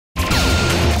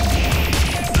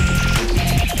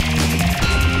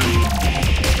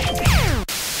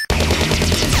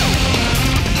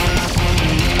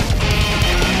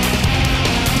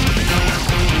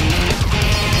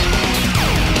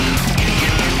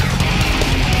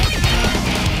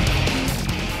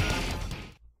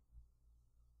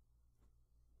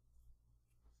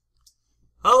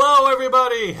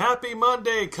everybody! Happy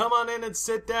Monday! Come on in and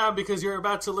sit down because you're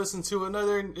about to listen to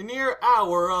another near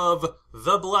hour of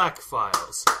The Black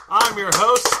Files. I'm your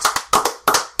host.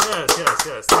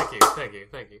 Yes. Thank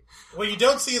you. What you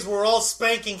don't see is we're all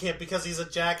spanking him because he's a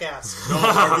jackass. No,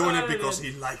 we're doing it because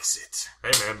he likes it.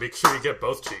 Hey man, make sure you get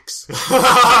both cheeks.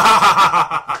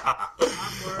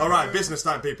 Alright, business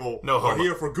time, people. No homo. We're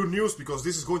here for good news because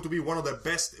this is going to be one of the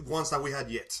best ones that we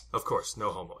had yet. Of course, no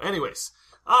homo. Anyways,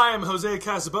 I'm Jose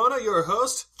Casabona, your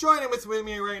host. Joining with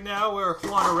me right now are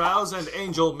Juan Arouse and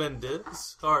Angel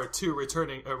Mendez, our two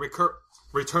returning.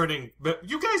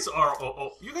 You guys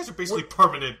are basically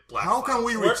permanent Black How Files. can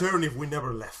we return if we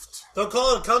never left? Don't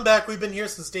call it a comeback. We've been here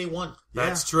since day one.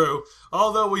 That's true.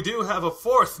 Although we do have a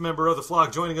fourth member of the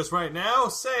flock joining us right now.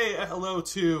 Say hello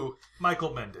to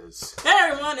Michael Mendez. Hey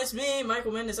everyone, it's me,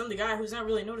 Michael Mendez. I'm the guy who's not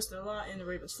really noticed a lot in the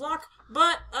Ravens flock,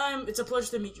 but it's a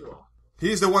pleasure to meet you all.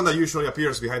 He's the one that usually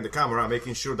appears behind the camera,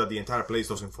 making sure that the entire place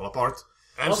doesn't fall apart.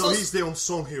 And also, so he's the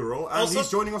unsung hero, and he's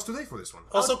joining us today for this one.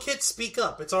 Also, kids, speak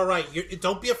up. It's alright.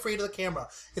 Don't be afraid of the camera.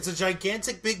 It's a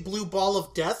gigantic big blue ball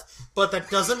of death, but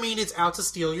that doesn't mean it's out to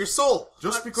steal your soul.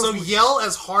 Just because yell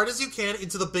as hard as you can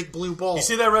into the big blue ball. You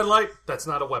see that red light? That's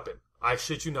not a weapon. I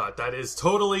shit you not. That is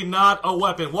totally not a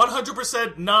weapon.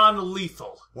 100%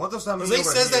 non-lethal. What does that mean? Jose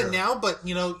says that now, but,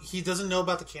 he doesn't know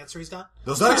about the cancer he's got.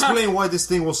 Does that explain why this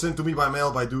thing was sent to me by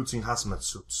mail by dudes in hazmat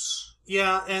suits?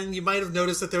 Yeah, and you might have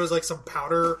noticed that there was some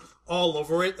powder all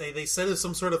over it. They said it's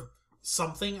some sort of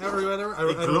something everywhere.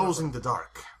 It glows in the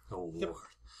dark. Oh. Yep.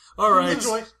 All right.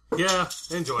 Enjoy. Yeah,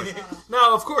 enjoy.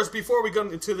 Now, of course, before we go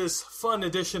into this fun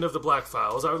edition of the Black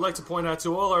Files, I would like to point out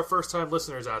to all our first-time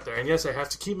listeners out there, and yes, I have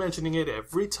to keep mentioning it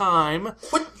every time.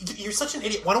 What? You're such an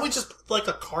idiot. Why don't we just put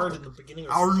a card in the beginning?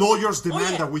 Our lawyers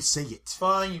demand that we say it.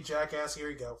 Fine, you jackass. Here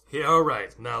you go. Yeah, all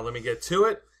right. Now, let me get to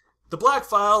it. The Black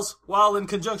Files, while in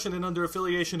conjunction and under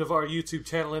affiliation of our YouTube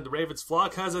channel and the Ravens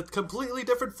Flock, has a completely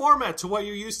different format to what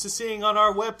you're used to seeing on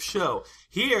our web show.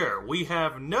 Here, we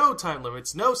have no time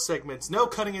limits, no segments, no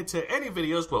cutting into any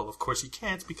videos. Well, of course you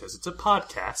can't because it's a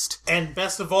podcast. And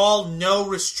best of all, no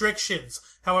restrictions.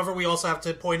 However, we also have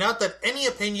to point out that any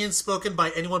opinions spoken by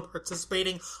anyone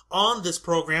participating on this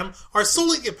program are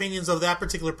solely the opinions of that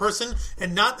particular person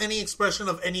and not any expression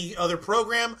of any other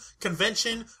program,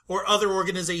 convention, or other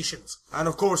organizations. And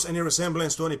of course, any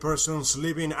resemblance to any persons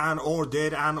living and or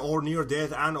dead and or near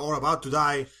death and or about to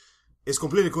die is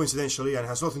completely coincidentally and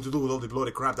has nothing to do with all the bloody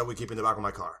crap that we keep in the back of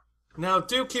my car. Now,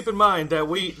 do keep in mind that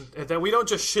we don't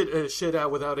just shit out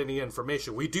without any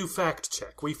information. We do fact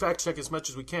check. We fact check as much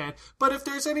as we can. But if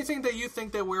there's anything that you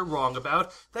think that we're wrong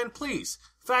about, then please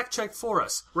fact check for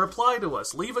us. Reply to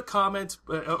us. Leave a comment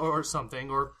or something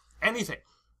or anything.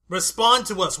 Respond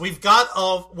to us. We've got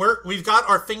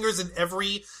our fingers in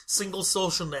every single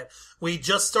social net. We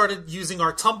just started using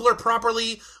our Tumblr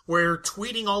properly. We're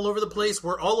tweeting all over the place.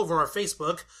 We're all over our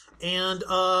Facebook. And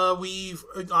we've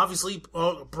obviously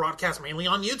broadcast mainly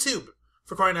on YouTube,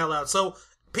 for crying out loud. So,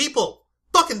 people,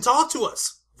 fucking talk to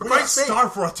us. For Christ's sake.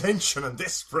 Starved for attention and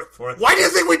desperate for it. Why do you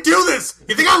think we do this?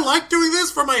 You think I like doing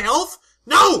this for my health?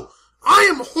 No! I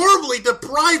am horribly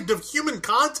deprived of human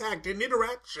contact and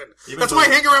interaction. That's why I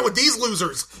hang around with these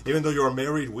losers. Even though you're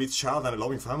married with child and a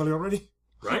loving family already?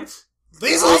 Right?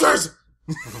 These losers!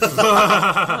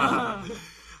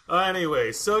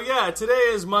 Anyway, so yeah, today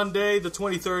is Monday, the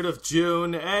 23rd of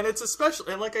June, and it's a special,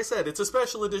 and like I said, it's a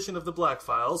special edition of the Black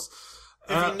Files.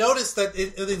 If you notice that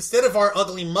instead of our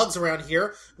ugly mugs around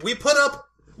here, we put up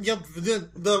the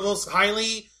most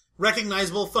highly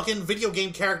recognizable fucking video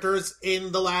game characters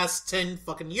in the last 10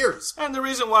 fucking years. And the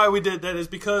reason why we did that is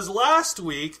because last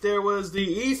week there was the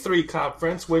E3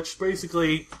 conference, which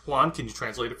basically, Juan, can you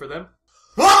translate it for them?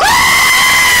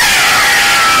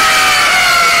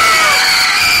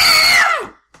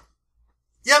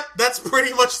 Yep, that's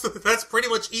pretty much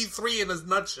E3 in a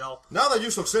nutshell. Now that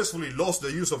you successfully lost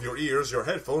the use of your ears, your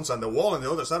headphones, and the wall on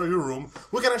the other side of your room,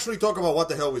 we can actually talk about what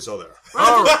the hell we saw there.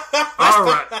 All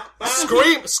right.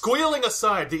 Squealing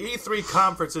aside, the E3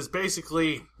 conference is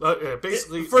basically...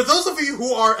 For those of you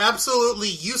who are absolutely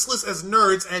useless as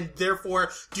nerds and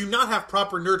therefore do not have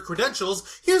proper nerd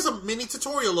credentials, here's a mini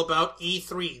tutorial about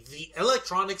E3, the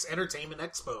Electronics Entertainment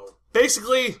Expo.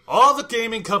 Basically, all the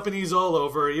gaming companies all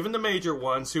over, even the major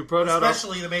ones who brought out...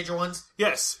 Especially the major ones?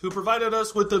 Yes, who provided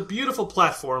us with the beautiful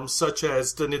platforms such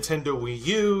as the Nintendo Wii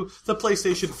U, the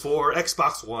PlayStation 4,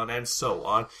 Xbox One, and so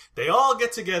on. They all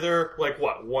get together,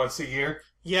 once a year?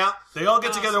 Yeah. They all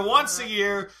get together once a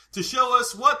year to show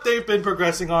us what they've been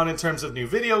progressing on in terms of new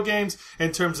video games,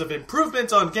 in terms of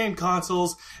improvements on game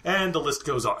consoles, and the list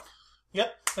goes on.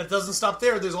 Yep, that doesn't stop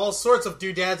there. There's all sorts of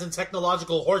doodads and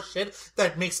technological horseshit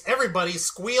that makes everybody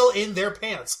squeal in their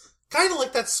pants. Kind of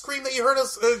like that scream that you heard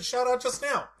us shout out just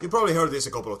now. You probably heard this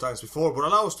a couple of times before, but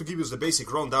allow us to give you the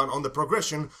basic rundown on the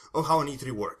progression of how an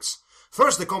E3 works.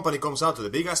 First, the company comes out to the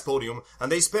big-ass podium,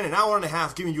 and they spend an hour and a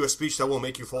half giving you a speech that will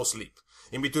make you fall asleep.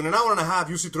 In between an hour and a half,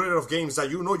 you see a trailer of games that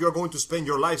you know you're going to spend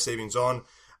your life savings on,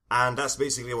 and that's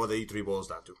basically what the E3 boils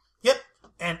down to. Yep,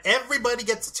 and everybody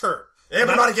gets a turn.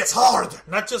 Everybody gets hard!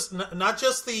 Not just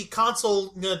the console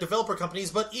developer companies,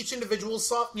 but each individual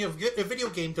video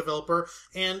game developer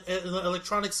and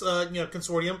electronics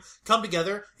consortium come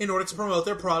together in order to promote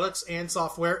their products and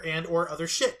software and or other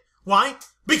shit. Why?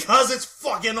 Because it's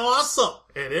fucking awesome!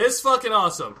 It is fucking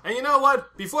awesome. And you know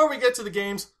what? Before we get to the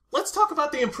games, let's talk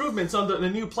about the improvements on the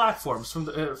new platforms from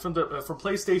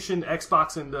PlayStation,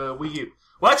 Xbox, and Wii U.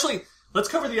 Well, actually, let's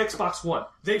cover the Xbox One.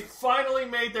 They finally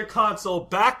made their console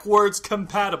backwards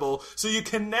compatible, so you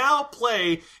can now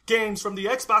play games from the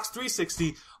Xbox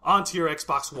 360 onto your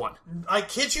Xbox One. I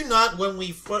kid you not, when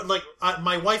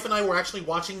my wife and I were actually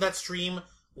watching that stream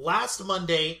last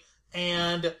Monday,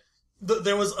 and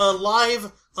there was a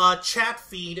live chat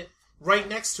feed right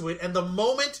next to it, and the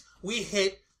moment we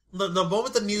hit, the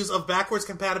moment the news of backwards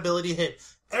compatibility hit,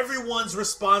 everyone's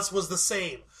response was the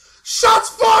same. Shots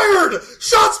fired!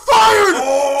 Shots fired!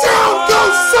 Oh! Down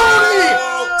go Sony!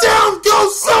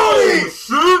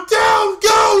 Down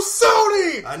go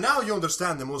Sony! And now you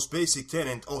understand the most basic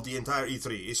tenet of the entire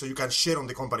E3 is so you can shit on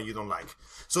the company you don't like.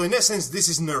 So in essence, this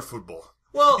is Nerf football.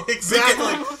 Well,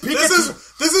 exactly. This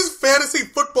is fantasy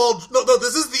football. No,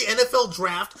 this is the NFL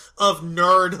draft of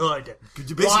nerdhood.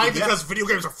 Why? Because video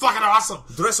games are fucking awesome.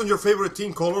 Dress on your favorite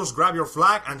team colors, grab your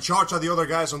flag, and charge at the other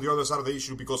guys on the other side of the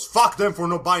issue because fuck them for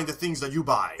not buying the things that you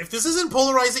buy. If this isn't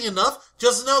polarizing enough,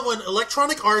 just know when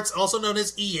Electronic Arts, also known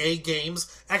as EA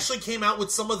Games, actually came out with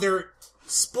some of their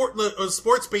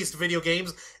sports-based video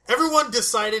games, everyone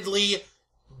decidedly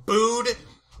booed,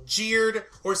 jeered,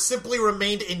 or simply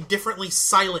remained indifferently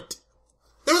silent.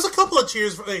 There was a couple of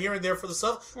cheers here and there for the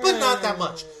stuff, but not that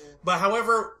much. But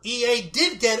however, EA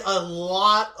did get a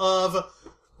lot of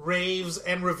raves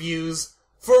and reviews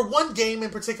for one game in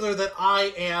particular that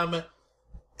I am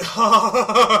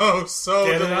so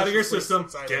Get it out of your system.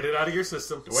 excited. Get it out of your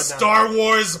system. Star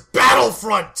Wars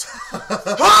Battlefront!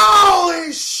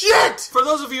 Holy shit! For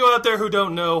those of you out there who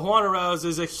don't know, Juan Arouse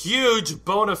is a huge,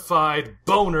 bona fide,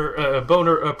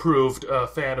 boner-approved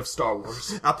fan of Star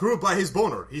Wars. Approved by his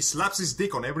boner. He slaps his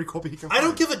dick on every copy he can find. I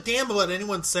don't give a damn about what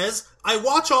anyone says. I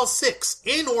watch all 6,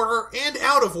 in order and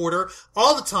out of order,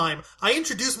 all the time. I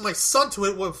introduced my son to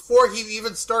it before he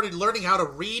even started learning how to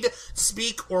read,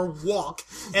 speak, or walk.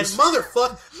 And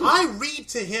motherfuck, I read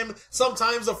to him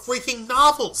sometimes of freaking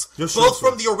novels. Both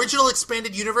from the original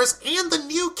expanded universe and the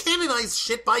new canonized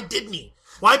shit by Disney.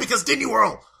 Why? Because Disney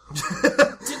World.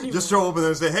 Just throw open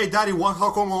and say, hey daddy,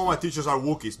 how come all my teachers are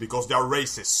Wookiees? Because they're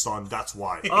racist, son, that's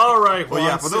why. Alright, But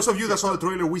yeah, for those of you that saw the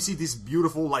trailer, we see this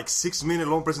beautiful, 6-minute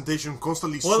long presentation,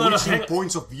 constantly switching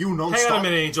points of view non-stop. Hang on a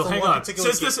minute, Angel, hang on.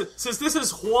 Since this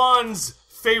is Juan's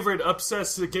favorite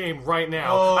obsessed game right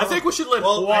now, I think we should let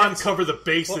Juan cover the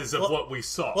bases of what we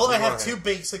saw. Well, I have 2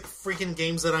 basic freaking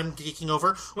games that I'm geeking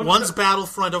over. One's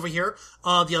Battlefront over here.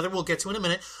 The other we'll get to in a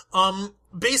minute.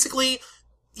 Basically,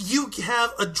 you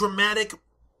have a dramatic,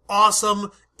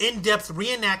 awesome, in-depth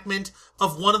reenactment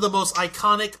of one of the most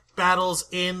iconic battles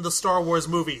in the Star Wars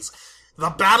movies. The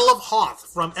Battle of Hoth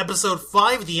from Episode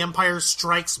 5, The Empire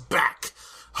Strikes Back.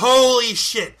 Holy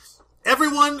shit.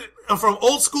 Everyone, from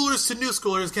old schoolers to new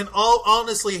schoolers, can all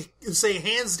honestly say,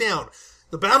 hands down,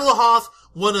 the Battle of Hoth,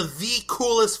 one of the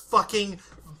coolest fucking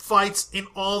fights in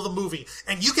all the movie.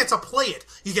 And you get to play it.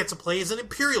 You get to play as an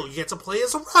Imperial. You get to play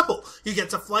as a Rebel. You get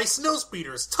to fly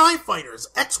Snowspeeders, TIE Fighters,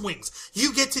 X-Wings.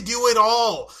 You get to do it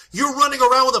all. You're running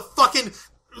around with a fucking,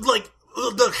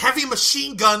 the heavy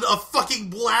machine gun, a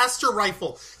fucking blaster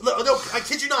rifle. No, I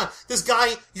kid you not. This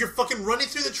guy, you're fucking running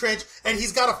through the trench, and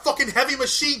he's got a fucking heavy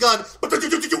machine gun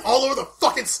all over the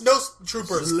fucking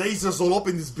snowtroopers. Lasers all up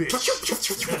in this bitch.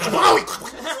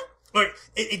 Right,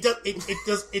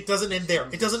 it doesn't end there.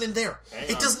 It doesn't end there.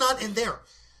 It does not end there.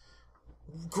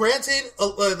 Granted,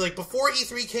 before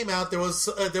E3 came out, there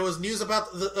was news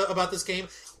about this game.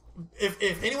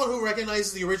 If anyone who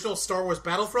recognizes the original Star Wars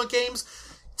Battlefront games,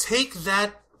 take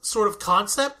that sort of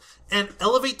concept and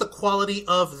elevate the quality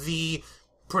of the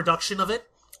production of it,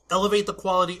 elevate the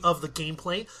quality of the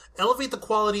gameplay, elevate the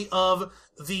quality of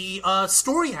the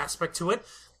story aspect to it.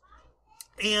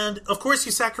 And of course,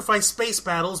 you sacrifice space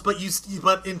battles, but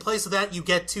in place of that, you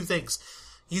get 2 things.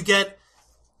 You get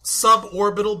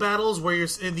suborbital battles where you're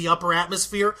in the upper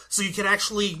atmosphere, so you can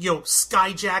actually,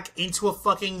 skyjack into a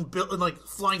fucking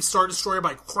flying Star Destroyer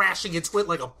by crashing into it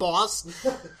like a boss.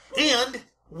 And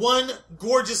one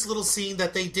gorgeous little scene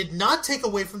that they did not take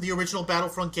away from the original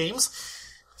Battlefront games,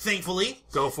 thankfully.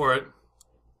 Go for it.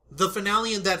 The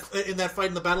finale in that fight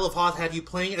in the Battle of Hoth had you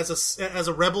playing as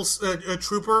a rebel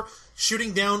trooper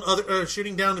shooting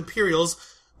down Imperials.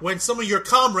 When some of your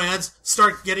comrades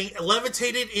start getting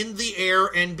levitated in the air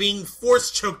and being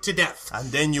force choked to death.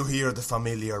 And then you hear the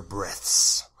familiar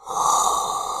breaths.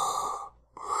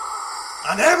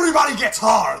 And everybody gets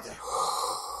hard.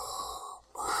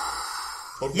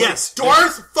 Yes,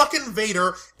 Darth fucking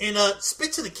Vader in a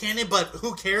spit to the cannon, but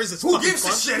who cares? It's Who fucking gives a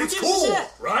fun. shit? It's Who gives a cool.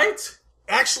 shit? Right?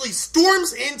 Actually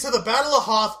storms into the Battle of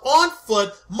Hoth on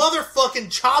foot,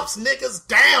 motherfucking chops niggas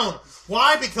down.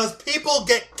 Why? Because people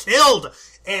get killed.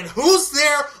 And who's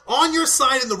there on your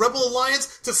side in the Rebel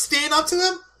Alliance to stand up to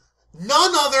him?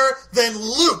 None other than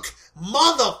Luke.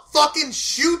 Motherfucking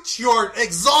shoot your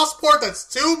exhaust port that's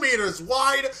 2 meters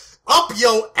wide up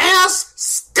yo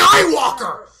ass,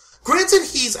 Skywalker! Granted,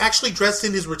 he's actually dressed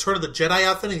in his Return of the Jedi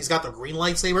outfit and he's got the green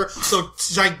lightsaber, so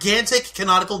gigantic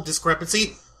canonical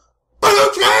discrepancy. But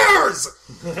who cares?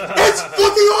 It's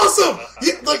fucking awesome!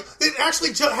 It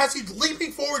actually has you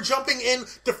leaping forward, jumping in,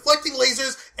 deflecting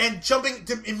lasers, and jumping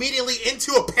immediately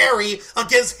into a parry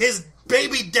against his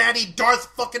baby daddy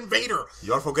Darth fucking Vader.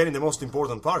 You're forgetting the most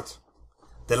important part.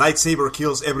 The lightsaber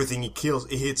kills everything it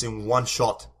hits in one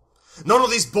shot. None of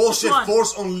this bullshit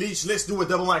Force Unleashed, let's do a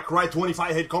Devil May Cry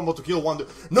 25 hit combo to kill one dude.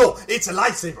 No, it's a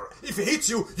lightsaber. If it hits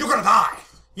you, you're gonna die.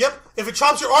 Yep, if it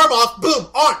chops your arm off, boom,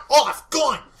 on, off,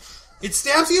 gone. It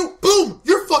stabs you, boom,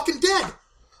 you're fucking dead.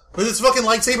 With this fucking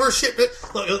lightsaber shit,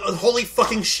 holy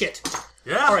fucking shit.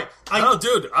 Yeah. All right. No,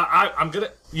 dude, I'm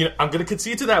gonna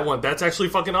concede to that one. That's actually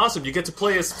fucking awesome. You get to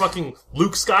play as fucking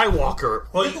Luke Skywalker.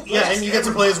 Well, yeah, and you get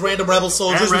to play as random rebel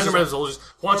soldiers. And random rebel soldiers.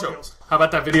 Juancho, how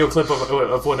about that video clip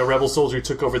of when a rebel soldier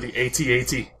took over the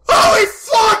AT-AT? Holy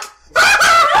fuck!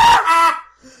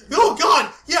 Oh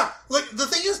god, yeah. Like, the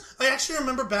thing is, I actually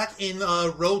remember back in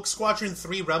Rogue Squadron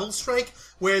 3 Rebel Strike,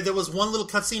 where there was one little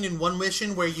cutscene in one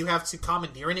mission where you have to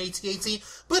commandeer an AT-AT,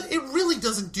 but it really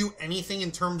doesn't do anything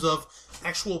in terms of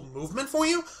actual movement for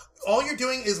you. All you're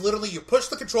doing is literally you push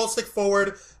the control stick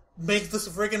forward, make this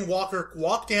friggin' walker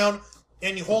walk down,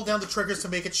 and you hold down the triggers to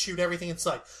make it shoot everything in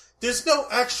sight. There's no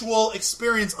actual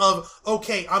experience of,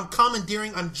 okay, I'm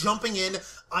commandeering, I'm jumping in,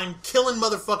 I'm killing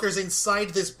motherfuckers inside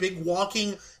this big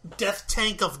walking death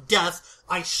tank of death.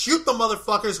 I shoot the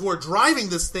motherfuckers who are driving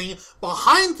this thing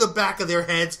behind the back of their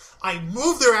heads. I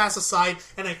move their ass aside,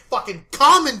 and I fucking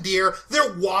commandeer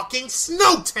their walking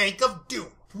snow tank of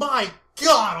doom. My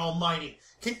God Almighty!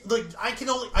 I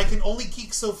can only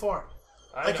geek so far.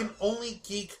 I can only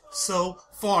geek so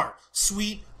far.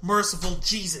 Sweet, merciful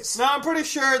Jesus. Now, I'm pretty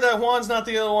sure that Juan's not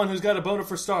the only one who's got a boner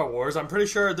for Star Wars. I'm pretty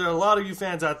sure there are a lot of you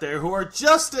fans out there who are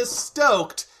just as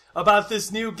stoked about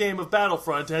this new game of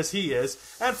Battlefront as he is.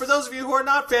 And for those of you who are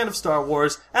not fan of Star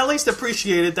Wars, at least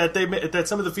appreciated that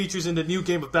some of the features in the new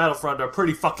game of Battlefront are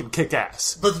pretty fucking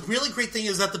kick-ass. But the really great thing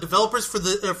is that the developers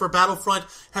for Battlefront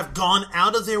have gone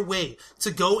out of their way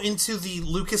to go into the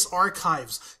Lucas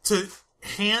archives to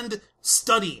hand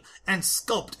study and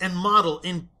sculpt and model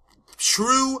in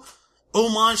true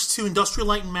homage to Industrial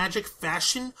Light and Magic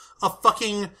fashion of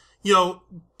fucking,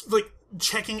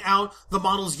 checking out the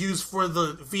models used for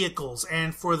the vehicles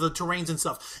and for the terrains and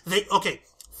stuff.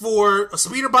 For a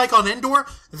speeder bike on Endor,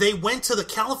 they went to the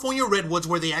California Redwoods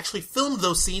where they actually filmed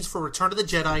those scenes for Return of the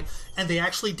Jedi, and they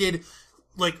actually did,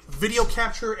 video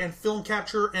capture and film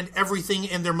capture and everything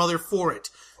in their mother for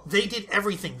it. They did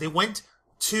everything. They went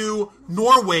to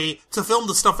Norway to film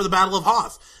the stuff for the Battle of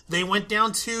Hoth. They went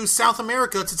down to South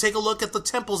America to take a look at the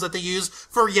temples that they used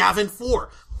for Yavin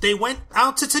 4. They went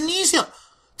out to Tunisia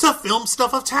to film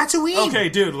stuff of Tatooine. Okay,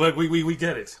 dude, look, we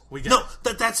get it. We get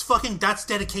it. That's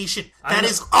dedication. That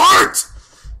is art!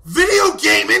 Video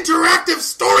game interactive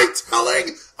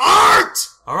storytelling art!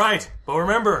 Alright, but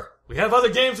remember, we have other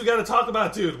games we gotta talk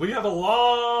about, dude. We have a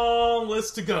long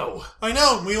list to go. I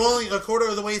know, we only a quarter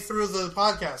of the way through the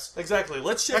podcast. Exactly.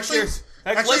 Let's shift Actually, gears.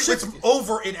 it's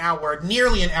over an hour,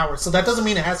 nearly an hour, so that doesn't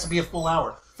mean it has to be a full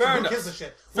hour. Fair Who enough. gives a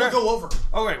shit? We'll go over.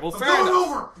 Alright, well, fair Go enough.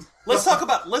 over! Let's talk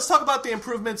about the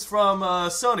improvements from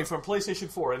Sony, from PlayStation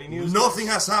 4. Any news? Nothing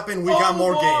has happened. We got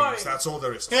more boy. games. That's all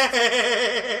there is.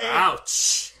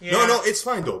 Ouch. Yeah. No, it's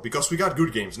fine though, because we got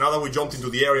good games. Now that we jumped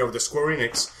into the area of the Square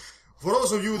Enix, for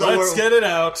those of you that Let's get it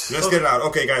out. Let's get it out.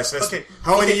 Okay, guys. Okay.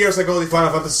 How many years ago did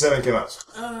Final Fantasy VII came out?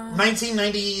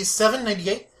 1997,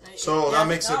 98? So that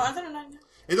makes it... I don't know.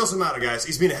 It doesn't matter, guys.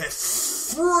 It's been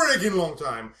friggin' long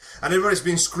time, and everybody's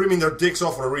been screaming their dicks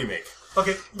off for a remake.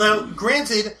 Okay, now,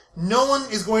 granted, no one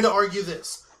is going to argue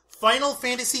this. Final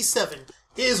Fantasy VII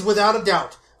is, without a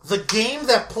doubt, the game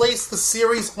that placed the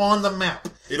series on the map.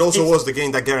 It also was the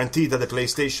game that guaranteed that the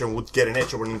PlayStation would get an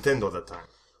edge over Nintendo at that time.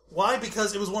 Why?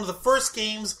 Because it was one of the first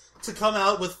games to come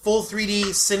out with full 3D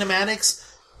cinematics,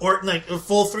 or like a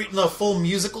full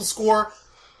musical score,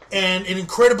 and an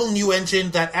incredible new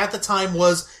engine that at the time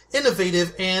was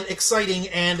innovative and exciting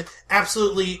and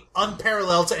absolutely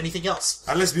unparalleled to anything else.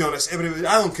 And let's be honest, everybody,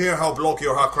 I don't care how blocky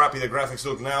or how crappy the graphics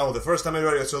look now. The first time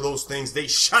everybody saw those things, they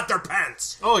shut their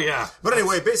pants. Oh yeah. But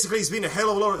anyway, basically, it's been a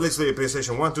hell of a lot. Let's say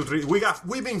PlayStation 1, 2, 3.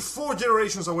 We've been 4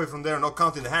 generations away from there, not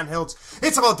counting the handhelds.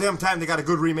 It's about damn time they got a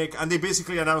good remake, and they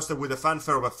basically announced it with the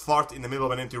fanfare of a fart in the middle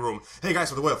of an empty room. Hey guys,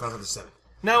 by the way, Final Fantasy 7.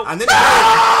 Now,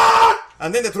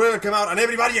 And then the trailer came out, and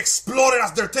everybody exploded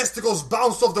as their testicles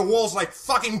bounced off the walls like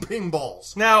fucking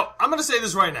pinballs. now I'm gonna say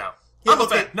this right now. Yeah, I'm a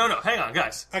okay. fan. No, hang on,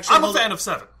 guys. Actually, I'm a hold fan on. of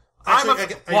 7. Actually,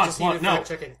 I'm I just need no.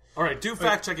 fact-checking. All right, do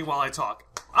fact checking while I talk.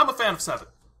 I'm a fan of 7.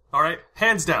 All right,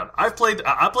 hands down. I played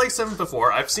 7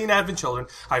 before. I've seen Advent Children.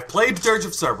 I've played Dirge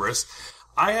of Cerberus.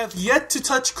 I have yet to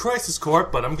touch Crisis Core,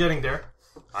 but I'm getting there.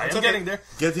 I am getting there.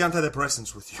 Get the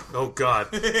antidepressants with you. Oh, God.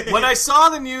 When I saw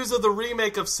the news of the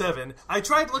remake of 7, I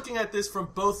tried looking at this from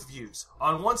both views.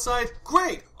 On one side,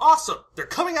 great, awesome. They're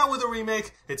coming out with a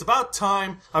remake. It's about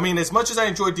time. I mean, as much as I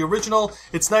enjoyed the original,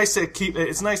 it's nice to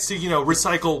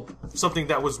recycle something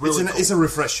that was really cool. It's a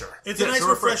refresher. It's a nice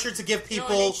refresher to give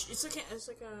people... It's like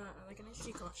an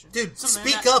HD collection. Dude,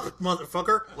 Something speak like that. up,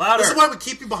 motherfucker. Louder. This is why we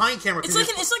keep you behind camera. It's like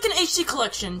an HD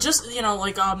collection. Just they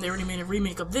already made a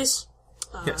remake of this.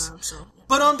 Yes. So,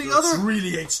 But on the It's other...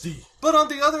 really HD. But on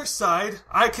the other side,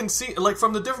 I can see,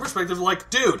 from the different perspective,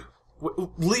 dude,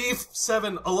 leave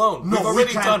 7 alone. No, We've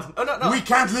already we can't. done... No. We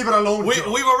can't leave it alone. We've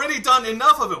already done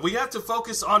enough of it. We have to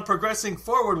focus on progressing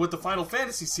forward with the Final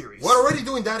Fantasy series. We're already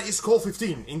doing that. It's called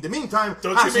 15. In the meantime,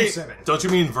 have some 7. Don't you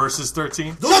mean Versus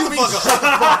 13? Shut the fuck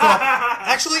up.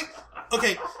 Actually,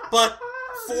 okay, but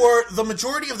for the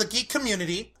majority of the geek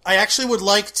community, I actually would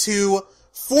like to,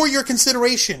 for your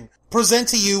consideration, present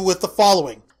to you with the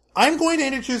following. I'm going to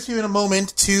introduce you in a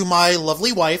moment to my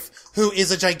lovely wife, who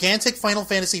is a gigantic Final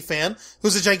Fantasy fan,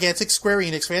 who's a gigantic Square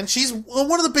Enix fan. She's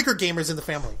one of the bigger gamers in the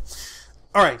family.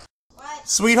 Alright. What?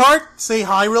 Sweetheart, say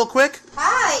hi real quick.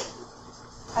 Hi.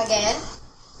 Again?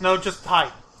 No, just hi.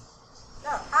 No,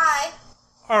 hi.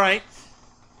 Alright.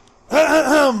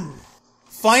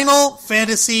 Final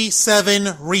Fantasy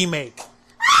VII Remake.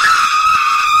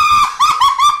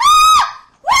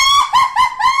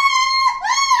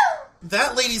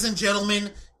 That, ladies and gentlemen,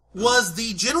 was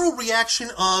the general reaction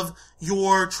of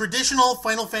your traditional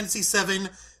Final Fantasy VII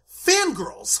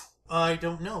fangirls. I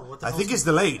don't know what the I hell's think it's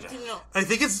delayed. I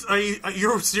think it's.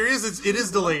 You're serious? It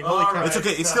is delayed. Holy crap! It's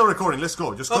okay. It's still recording. Let's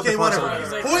go. Just cut Okay, the parts whatever.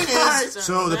 over here. Point is,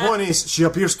 So the point is, she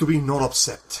appears to be not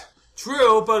upset.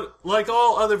 True, but like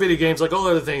all other video games, like all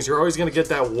other things, you're always going to get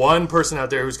that one person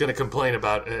out there who's going to complain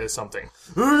about something.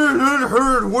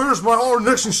 Where's my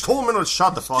next installment?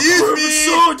 Shut the fuck up.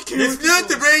 it's not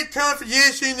the right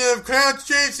combination of Cloud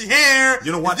Strange hair.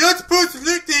 You know what? It's not supposed to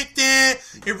look like that.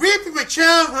 It raped my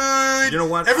childhood. You know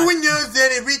what? Everyone knows that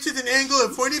it reaches an angle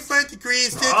of 45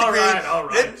 degrees centigrade. All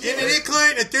right. And an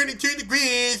incline of 32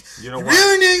 degrees. You know You're what?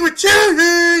 ruining my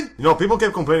childhood. You know, people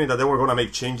kept complaining that they were going to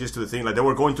make changes to the thing, like they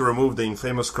were going to remove the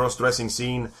infamous cross-dressing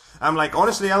scene. I'm like,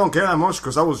 honestly, I don't care that much,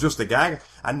 because that was just a gag.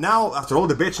 And now, after all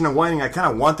the bitching and whining, I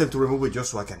kind of want them to remove it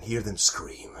just so I can hear them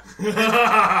scream.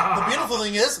 The beautiful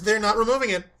thing is, they're not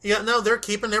removing it. Yeah, no, they're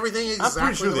keeping everything I'm exactly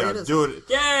pretty sure the they way are. it is. Dude,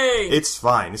 Yay! it's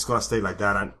fine. It's going to stay like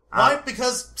that. And Why?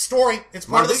 Because story. It's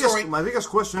part of the story. my biggest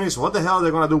question is, what the hell are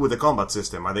they going to do with the combat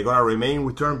system? Are they going to remain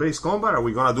with turn-based combat? Are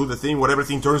we going to do the thing where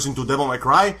everything turns into Devil May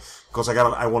Cry? Because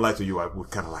I won't lie to you, I would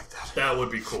kind of like that. That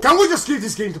would be cool. Can we just give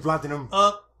this game to Platinum?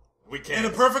 We In can't. a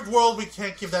perfect world, we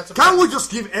can't give that to Can we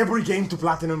just give every game to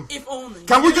Platinum? If only.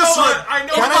 Can we just? know what? I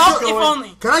know Can what I I'm just- If only.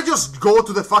 Can I just go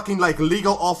to the fucking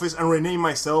legal office and rename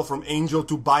myself from Angel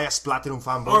to Bias Platinum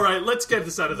fanboy? All right, let's get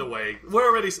this out of the way. We're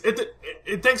already.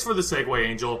 Thanks for the segue,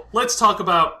 Angel. Let's talk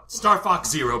about Star Fox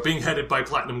Zero being headed by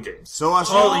Platinum Games. So as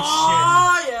Holy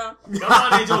Oh, yeah. Come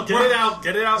on, Angel, get it out.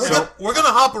 Get it out. We're gonna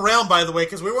hop around, by the way,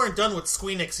 because we weren't done with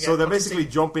Squeenix yet. So they're Okay, basically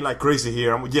jumping like crazy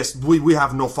here. And yes, we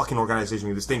have no fucking organization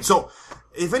in this thing. So,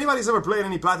 if anybody's ever played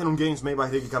any Platinum games made by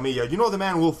Hideki Kamiya, you know the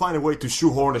man will find a way to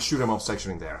shoehorn a shoot 'em up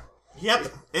section in there. Yep.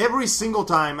 Every single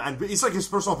time, and it's like his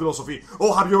personal philosophy.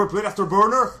 Oh, have you ever played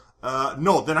Afterburner?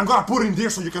 No, then I'm gonna put it in there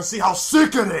so you can see how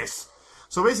sick it is.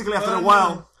 So basically, after a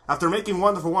while, after making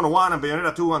Wonderful 101 and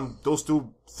Bayonetta 2, and those two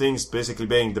things basically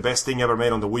being the best thing ever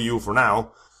made on the Wii U for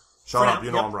now, Shut up,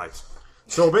 you know I'm right.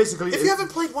 So basically... If you haven't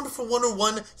played Wonderful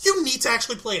 101, you need to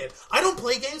actually play it. I don't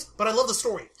play games, but I love the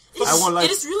story.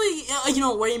 It is really,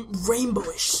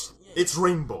 rainbowish. It's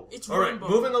rainbow. It's All right, rainbow.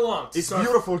 moving along. It's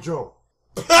beautiful, Joe.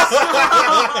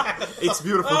 It's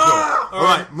beautiful, Joe. All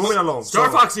right, moving along. Star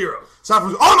Fox Zero.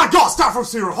 Oh my god, Star Fox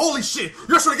Zero! Holy shit!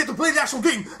 You actually get to play the actual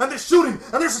game, and there's shooting,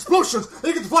 and there's explosions, and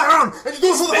you get to fly around, and you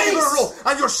do another whole roll,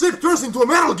 and your ship turns into a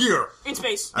Metal Gear! In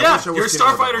space. I Yeah, wish I was your kidding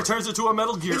about that starfighter one. turns into a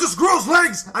Metal Gear. It just grows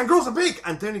legs, and grows a beak,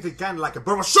 and technically kind of like a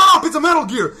bird. But shut up, it's a Metal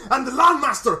Gear! And the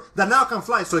Landmaster that now can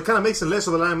fly, so it kind of makes it less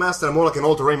of a Landmaster and more like an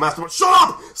all-terrain master. But shut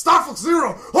up! Star Fox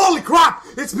Zero! Holy crap!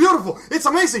 It's beautiful! It's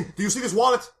amazing! Do you see this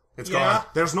wallet? It's gone.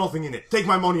 There's nothing in it. Take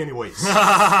my money anyways.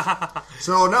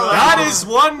 So now That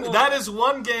is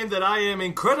one game that I am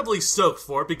incredibly stoked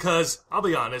for because I'll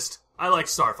be honest, I like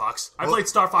Star Fox. I played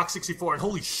Star Fox 64 and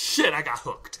holy shit, I got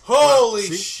hooked. Holy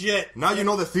shit. Now you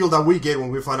know the feel that we get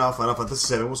when we find out Final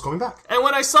Fantasy VII was coming back. And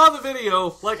when I saw the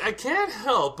video, like I can't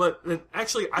help but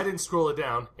actually I didn't scroll it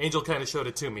down. Angel kind of showed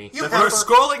it to me. We're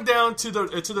scrolling down to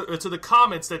the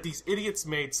comments that these idiots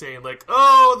made saying like,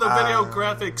 "Oh, the video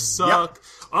graphics suck. Yep.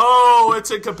 Oh, it's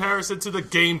in comparison to the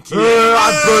GameCube."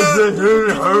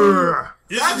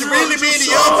 That's really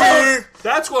mediocre.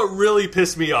 That's what really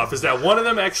pissed me off is that one of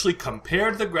them actually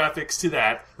compared the graphics to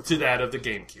that of the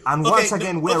GameCube. And once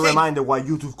again, we're reminded why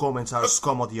YouTube comments are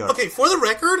scum of the earth. Okay, for the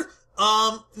record,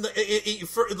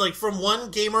 from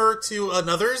one gamer to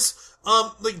another's,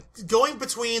 going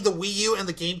between the Wii U and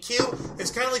the GameCube,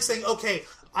 it's kind of like saying, okay,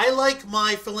 I like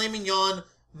my filet mignon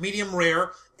medium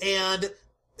rare, and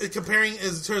comparing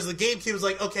as terms of the GameCube is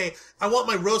like, okay, I want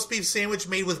my roast beef sandwich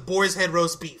made with boar's head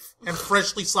roast beef and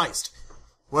freshly sliced.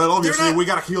 Well, obviously, we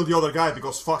gotta kill the other guy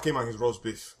because fuck him and his roast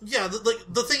beef. Yeah,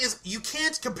 the thing is, you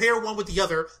can't compare one with the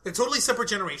other. They're totally separate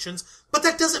generations, but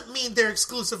that doesn't mean they're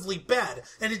exclusively bad.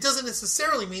 And it doesn't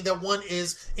necessarily mean that one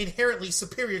is inherently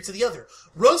superior to the other.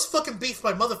 Roast fucking beef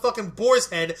by motherfucking boar's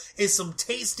head is some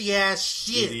tasty ass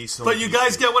shit. But you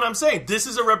guys get what I'm saying. This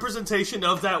is a representation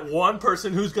of that one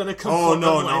person who's gonna complain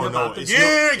about the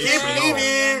I can't believe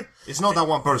it. It's not that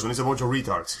one person, it's a bunch of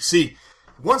retards. See,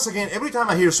 once again, every time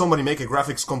I hear somebody make a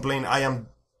graphics complaint, I am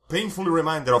painfully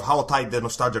reminded of how tight the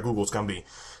nostalgia Googles can be.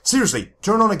 Seriously,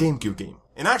 turn on a GameCube game.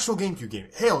 An actual GameCube game.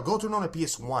 Hell, go turn on a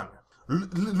PS1.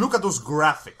 Look at those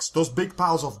graphics. Those big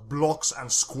piles of blocks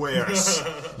and squares.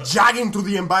 Jagging through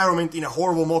the environment in a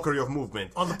horrible mockery of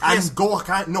movement. On the PS...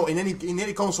 in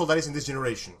any console that is in this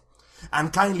generation.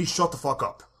 And kindly shut the fuck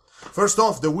up. First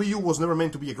off, the Wii U was never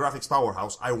meant to be a graphics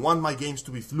powerhouse. I want my games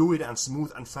to be fluid and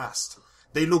smooth and fast.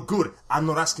 They look good. I'm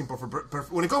not asking for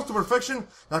when it comes to perfection,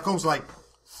 that comes like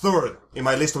third in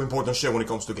my list of important shit when it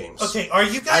comes to games. Okay, are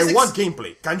you guys... I want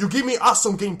gameplay. Can you give me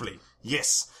awesome gameplay?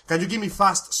 Yes. Can you give me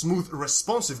fast, smooth,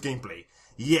 responsive gameplay?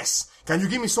 Yes. Can you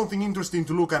give me something interesting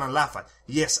to look at and laugh at?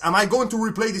 Yes. Am I going to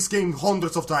replay this game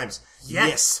hundreds of times?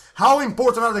 Yes. How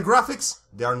important are the graphics?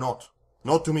 They are not.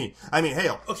 Not to me. I mean,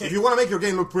 hell, if you want to make your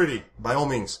game look pretty, by all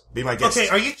means, be my guest. Okay,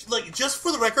 are you, just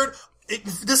for the record...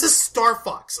 this is Star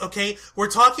Fox, okay? We're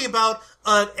talking about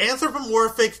an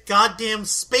anthropomorphic goddamn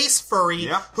space furry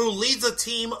who leads a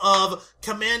team of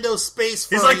commando space furries.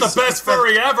 He's like the best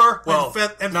furry ever. Well,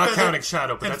 and not counting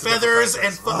Shadow, but and that's feathers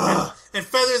and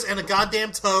feathers and a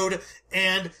goddamn toad,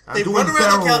 and they run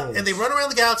around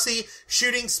the galaxy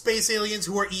shooting space aliens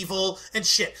who are evil and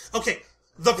shit. Okay.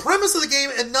 The premise of the game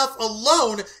enough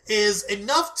alone is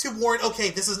enough to warrant,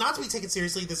 okay, this is not to be taken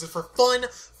seriously, this is for fun,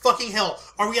 fucking hell.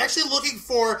 Are we actually looking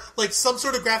for, some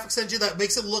sort of graphics engine that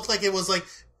makes it look like it was,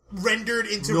 rendered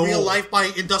into real life by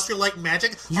industrial-like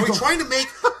magic? Are we trying to make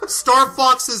Star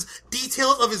Fox's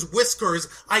details of his whiskers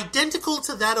identical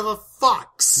to that of a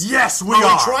fox? Yes, we are.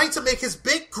 Are we trying to make his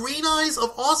big green eyes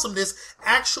of awesomeness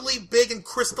actually big and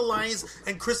crystallized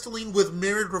and crystalline with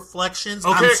mirrored reflections?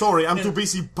 Okay. I'm sorry, I'm too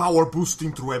busy power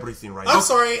boosting through everything right now. I'm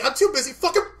sorry, I'm too busy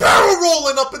fucking barrel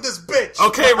rolling up in this bitch!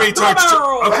 Okay, retards.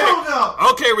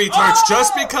 Okay, retards.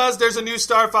 Just because there's a new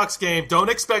Star Fox game, don't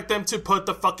expect them to put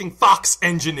the fucking Fox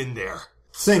engine in there.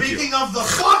 Speaking of the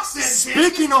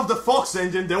Fox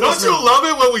engine, there don't you love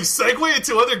it when we segue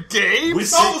into other games?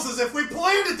 It's almost as if we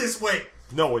planned it this way.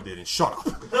 No, we didn't. Shut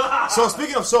up. So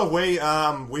speaking of Subway,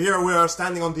 we are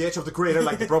standing on the edge of the crater,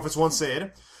 like the prophets once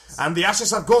said. And the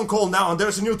ashes have gone cold now, and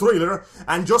there's a new trailer.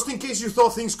 And just in case you thought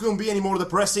things couldn't be any more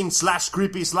depressing /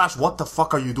 creepy / what the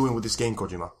fuck are you doing with this game,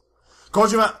 Kojima?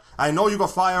 Kojima, I know you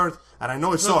got fired, and I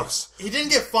know it sucks. He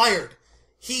didn't get fired.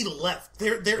 He left.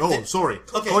 Sorry.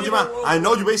 Okay. Kojima, I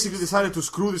know you basically decided to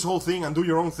screw this whole thing and do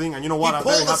your own thing, and you know what? I'm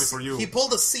very happy for you. He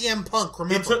pulled a CM Punk,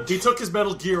 remember? He took his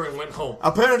Metal Gear and went home.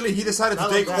 Apparently, he decided to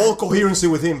take all coherency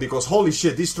with him, because holy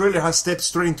shit, this trailer has stepped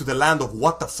straight into the land of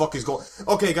what the fuck is going...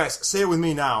 Okay, guys, say it with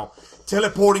me now.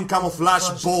 Teleporting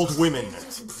camouflage bald women.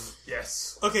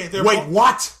 Yes. Okay, Wait,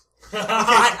 what?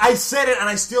 I said it and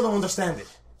I still don't understand it.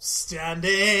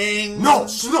 Standing... No! On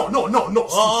no.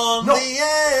 the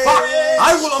edge... Fuck!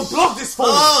 I will unplug this phone!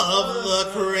 Of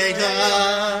the crater...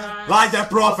 Like the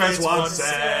prophets once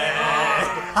said.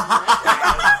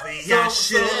 The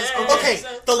ashes... Okay,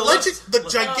 the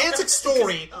gigantic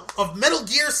story of Metal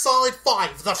Gear Solid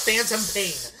 5, The Phantom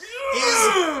Pain,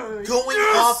 is going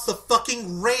off the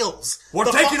fucking rails. We're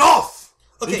taking off!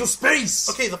 Into space!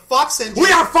 Okay, the Fox engine...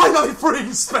 We are finally free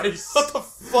in space! What the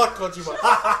fuck, Kojima?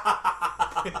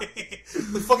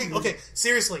 Okay,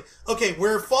 seriously. Okay,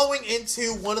 we're following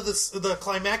into one of the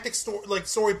climactic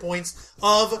story points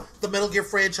of the Metal Gear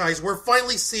franchise. We're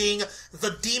finally seeing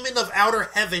the demon of outer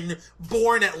heaven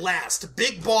born at last.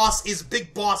 Big Boss is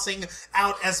big bossing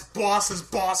out as boss.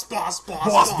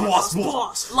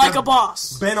 Like a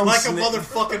boss. Venom Like Snake. a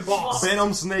motherfucking boss.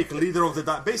 Venom Snake, leader of the...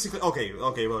 Basically, okay,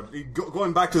 but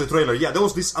going back to the trailer, yeah, there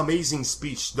was this amazing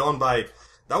speech done by...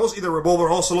 That was either Revolver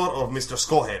Ocelot or Mr.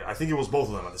 Skullhead. I think it was both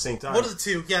of them at the same time. One of the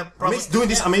two, yeah, probably. Doing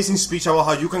this amazing speech about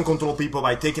how you can control people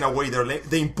by taking away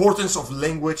the importance of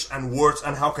language and words,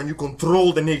 and how can you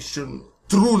control the nation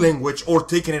through language or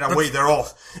taking it away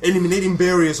thereof. Eliminating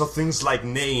barriers of things like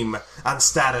name and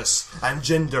status and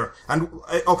gender. And,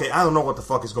 okay, I don't know what the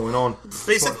fuck is going on.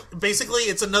 Basically,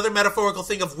 it's another metaphorical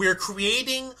thing of we're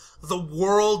creating the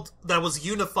world that was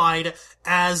unified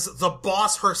as the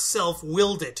boss herself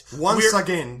willed it. Once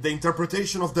again, the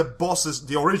interpretation of the boss's,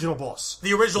 the original boss.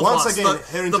 The original Once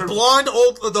boss. again, the blonde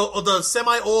the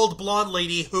semi-old blonde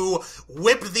lady who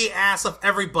whipped the ass of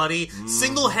everybody,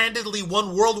 single-handedly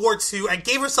won World War II, and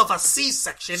gave herself a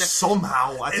C-section.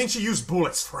 Somehow. I think she used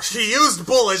bullets for it. She used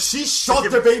bullets. She shot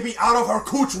the baby out of her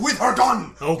cooch with her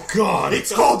gun. Oh god.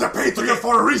 It's called the Patriot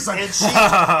for a reason. And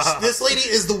this lady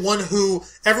is the one who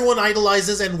everyone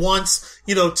idolizes and wants,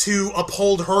 to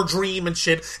uphold her dream and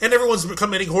shit. And everyone's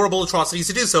committing horrible atrocities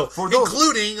to do so,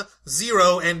 including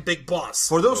Zero and Big Boss.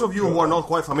 For those of you who are not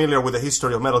quite familiar with the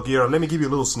history of Metal Gear, let me give you a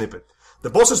little snippet. The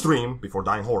boss's dream, before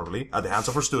dying horribly at the hands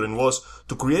of her student, was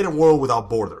to create a world without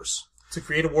borders. To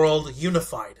create a world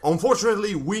unified.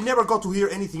 Unfortunately, we never got to hear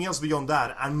anything else beyond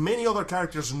that, and many other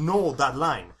characters know that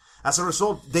line. As a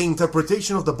result, the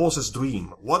interpretation of the boss's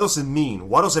dream, what does it mean,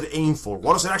 what does it aim for,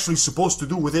 what is it actually supposed to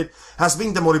do with it, has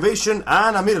been the motivation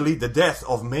and, admittedly, the death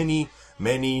of many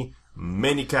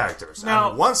characters.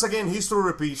 Now, and once again, history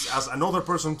repeats as another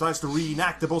person tries to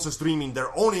reenact the boss's dream in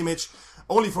their own image,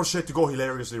 only for shit to go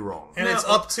hilariously wrong. And it's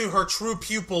up to her true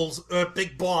pupils,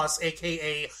 Big Boss,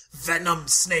 a.k.a. Venom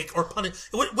Snake, or Punish...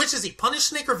 Which is he, Punish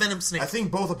Snake or Venom Snake? I think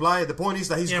both apply. The point is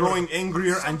that he's growing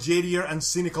angrier and jaddier and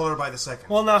cynicaler by the second.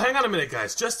 Well, now, hang on a minute,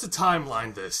 guys. Just to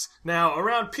timeline this. Now,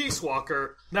 around Peace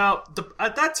Walker... Now,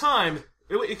 at that time...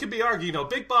 It could be argued,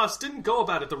 Big Boss didn't go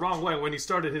about it the wrong way when he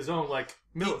started his own,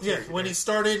 military. Yeah, when he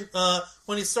started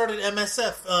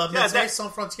MSF, Military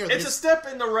Sans Frontier. It's a step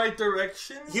in the right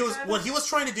direction. What he was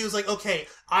trying to do is okay,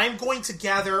 I'm going to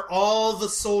gather all the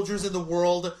soldiers in the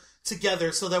world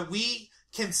together so that we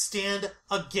can stand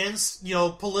against,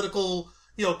 political,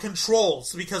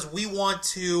 controls, because we want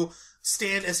to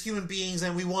stand as human beings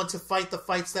and we want to fight the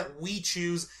fights that we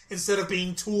choose instead of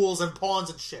being tools and pawns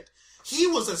and shit. He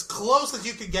was as close as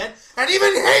you could get, and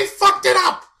even he fucked it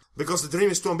up! Because the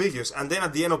dream is too ambiguous, and then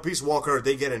at the end of Peace Walker,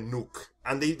 they get a nuke.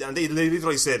 And they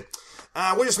literally said,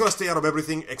 we're just gonna stay out of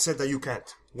everything, except that you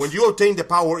can't. When you obtain the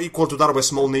power equal to that of a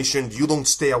small nation, you don't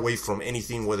stay away from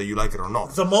anything, whether you like it or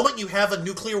not. The moment you have a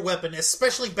nuclear weapon,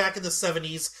 especially back in the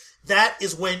 70s, that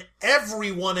is when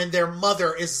everyone and their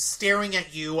mother is staring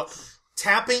at you,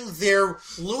 tapping their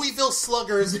Louisville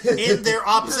Sluggers in their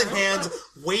opposite hands,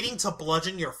 waiting to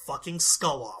bludgeon your fucking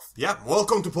skull off. Yeah,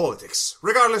 welcome to politics.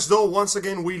 Regardless, though, once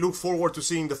again, we look forward to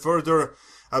seeing the further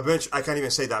adventure. I can't even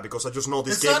say that because I just know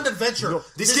this game... It's not an adventure.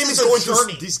 This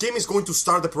game is going to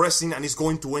start depressing and it's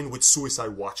going to end with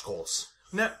suicide watch calls.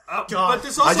 Now, but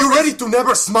this also are you ready to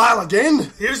never smile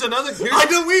again? Here's another... I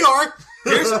know we are!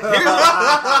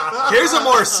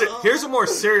 Here's a more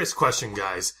serious question,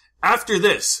 guys. After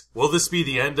this, will this be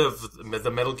the end of the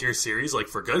Metal Gear series,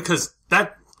 for good? Because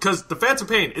the Phantom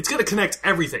Pain, it's going to connect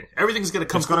everything. Everything's going to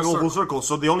come full circle. It's going to go full circle,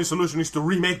 so the only solution is to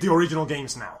remake the original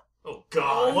games now. Oh,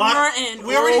 God. We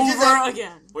already did that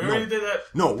again. We already did that.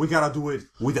 No, we gotta do it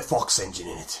with the Fox engine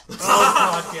in it. Oh,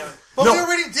 God damn it. But we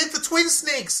already did the Twin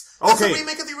Snakes. It's Okay. a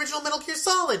remake of the original Metal Gear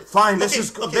Solid. Fine, let's Okay,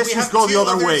 just okay, let's we just have go the two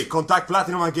other others. way. Contact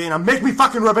Platinum again and make me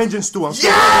fucking Revengeance 2. I'm still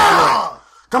Yeah! waiting for it.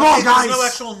 Come on, Okay, guys. There's no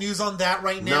actual news on that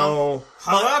right now. No.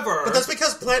 However, But that's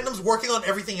because Platinum's working on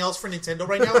everything else for Nintendo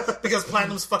right now, because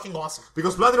Platinum's fucking awesome.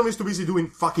 Because Platinum is too busy doing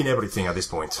fucking everything at this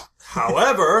point.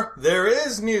 however, there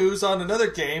is news on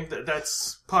another game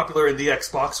that's popular in the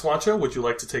Xbox. Wancho, would you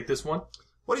like to take this one?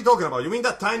 What are you talking about? You mean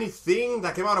that tiny thing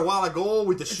that came out a while ago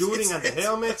with the shooting and the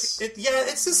helmets?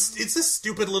 It's a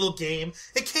stupid little game.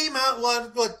 It came out,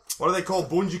 what? What are they called?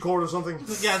 Bungee cord or something?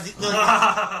 Yeah,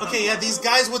 these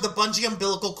guys with the bungee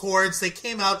umbilical cords, they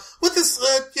came out with this,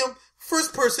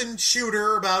 first-person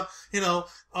shooter about,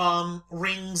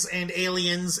 rings and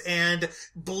aliens and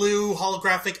blue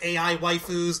holographic AI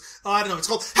waifus. I don't know, it's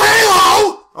called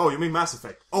Halo! Oh, you mean Mass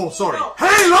Effect. Oh, sorry. No.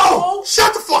 Halo!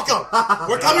 Shut the fuck up!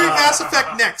 We're coming to Mass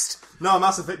Effect next. No,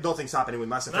 Mass Effect, nothing's happening with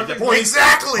Mass Effect. The Nothing- point is-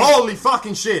 Exactly! Holy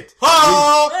fucking shit!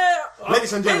 Oh!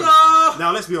 Ladies and gentlemen, Hello!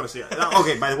 now let's be honest here.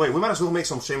 Okay, by the way, we might as well make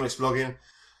some shameless plug-in.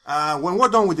 When we're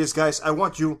done with this, guys, I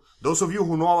want you, those of you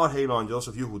who know about Halo and those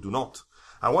of you who do not,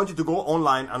 I want you to go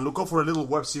online and look up for a little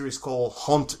web series called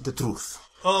Hunt the Truth.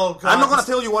 Oh, God. I'm not going to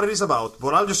tell you what it is about,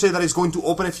 but I'll just say that it's going to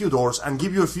open a few doors and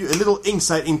give you a little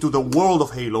insight into the world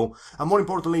of Halo, and more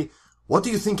importantly, what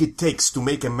do you think it takes to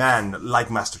make a man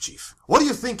like Master Chief? What do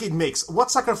you think it makes?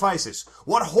 What sacrifices?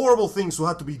 What horrible things will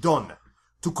have to be done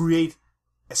to create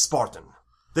a Spartan?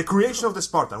 The creation of the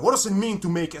Spartan. What does it mean to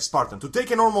make a Spartan? To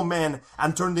take a normal man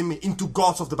and turn them into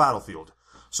gods of the battlefield.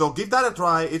 So give that a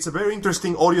try. It's a very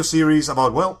interesting audio series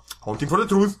about, hunting for the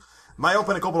truth. Might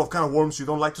open a couple of kind of worms you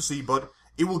don't like to see, but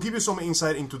it will give you some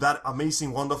insight into that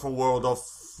amazing, wonderful world of...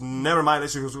 Never mind,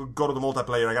 let's just go to the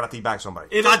multiplayer. I gotta teabag somebody.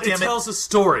 It tells a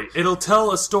story. It'll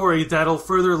tell a story that'll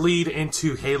further lead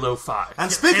into Halo 5. And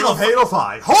speaking Halo of Halo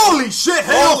 5, holy shit,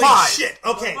 Halo 5! Holy shit!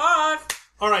 Okay. Fuck.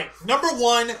 Alright, number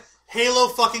one, Halo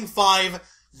fucking 5.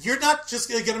 You're not just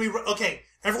gonna be... Okay,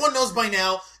 everyone knows by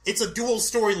now, it's a dual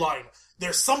storyline.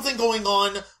 There's something going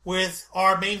on with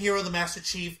our main hero, the Master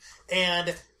Chief,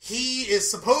 and he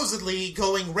is supposedly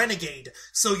going renegade.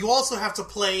 So you also have to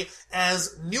play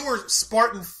as newer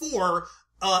Spartan 4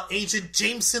 agent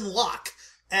Jameson Locke.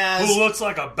 Who looks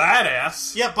like a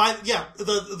badass. The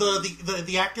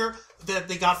actor that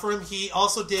they got for him, he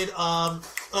also did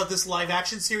this live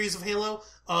action series of Halo,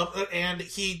 and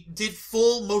he did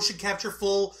full motion capture,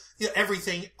 full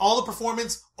everything, all the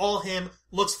performance, all him,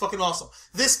 looks fucking awesome.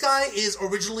 This guy is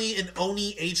originally an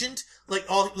Oni agent,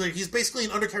 he's basically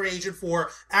an undercover agent for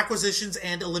acquisitions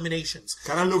and eliminations.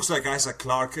 Kinda looks like Isaac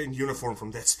Clarke in uniform from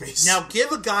Dead Space. Now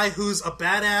give a guy who's a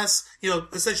badass,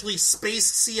 essentially space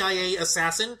CIA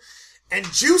assassin,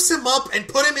 and juice him up and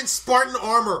put him in Spartan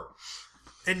armor.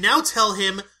 And now tell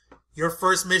him, your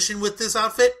first mission with this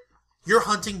outfit, you're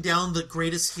hunting down the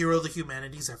greatest hero the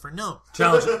humanity's ever known.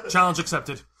 Challenge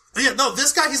accepted. Yeah, no,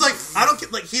 this guy, he's like, I don't get,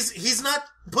 he's not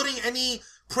putting any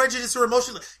prejudice or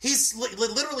emotion. He's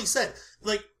literally said,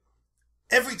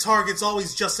 every target's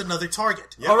always just another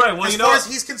target. All right, well, as far as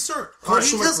he's concerned.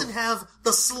 He doesn't have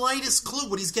the slightest clue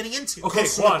what he's getting into. Okay,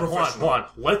 Juan,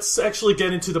 let's actually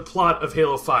get into the plot of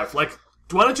Halo 5. Why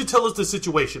don't you tell us the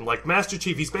situation? Master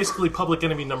Chief, he's basically public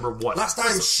enemy number 1. Last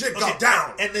time shit got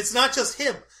down. And it's not just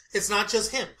him.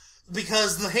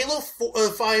 Because the Halo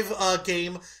 5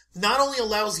 game not only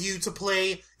allows you to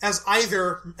play as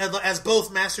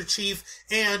both Master Chief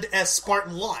and as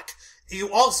Spartan Locke, you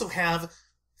also have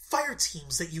fire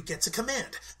teams that you get to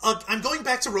command. I'm going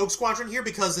back to Rogue Squadron here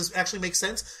because this actually makes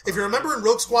sense. If you remember in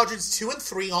Rogue Squadrons 2 and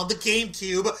 3 on the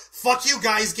GameCube, fuck you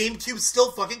guys, GameCube's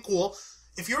still fucking cool.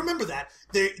 If you remember that,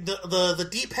 the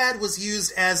D-pad was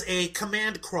used as a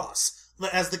command cross,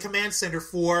 as the command center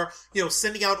for,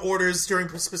 sending out orders during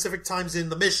specific times in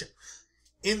the mission.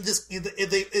 It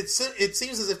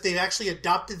seems as if they've actually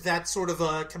adopted that sort of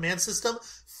a command system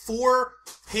for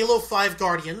Halo 5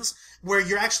 Guardians, where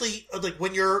you're actually,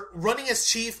 when you're running as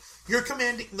Chief, you're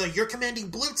commanding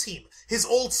Blue Team, his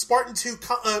old Spartan 2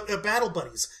 battle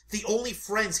buddies, the only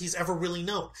friends he's ever really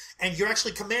known. And you're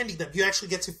actually commanding them. You actually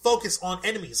get to focus on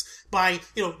enemies by,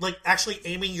 actually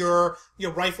aiming your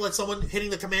rifle at someone,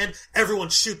 hitting the command, everyone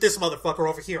shoot this motherfucker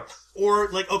over here. Or,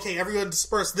 okay, everyone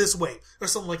disperse this way, or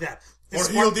something like that. Or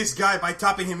heal this guy by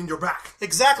tapping him in your back.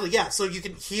 Exactly, yeah. So you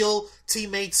can heal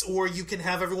teammates, or you can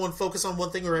have everyone focus on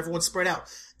one thing, or everyone spread out.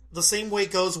 The same way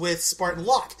goes with Spartan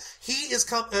Locke. He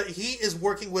is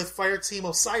working with Fire Team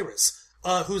Osiris,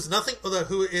 who is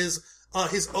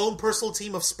his own personal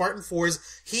team of Spartan 4s.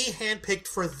 He handpicked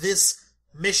for this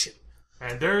mission.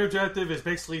 And their objective is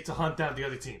basically to hunt down the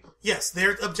other team. Yes,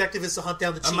 their objective is to hunt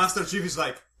down the Chief. And Master Chief is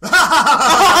like, I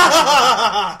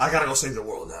gotta go save the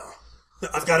world now.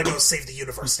 I've got to go save the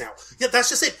universe now. Yeah, that's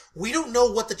just it. We don't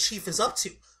know what the Chief is up to.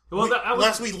 Well,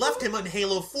 Last we left him on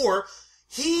Halo 4,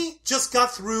 he just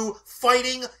got through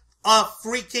fighting a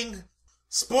freaking...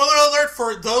 Spoiler alert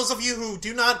for those of you who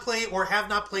do not play or have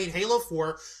not played Halo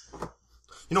 4.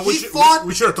 You know, we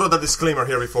should have thrown that disclaimer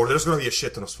here before. There's going to be a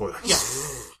shit ton of spoilers. Yeah.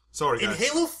 Sorry, guys. In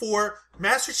Halo 4,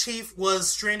 Master Chief was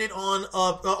stranded on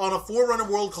a Forerunner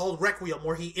world called Requiem,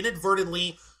 where he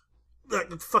inadvertently...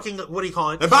 fucking, what do you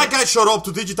call it? A bad guy showed up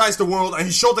to digitize the world, and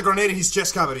he shot the grenade in his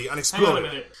chest cavity and Hang on a exploded.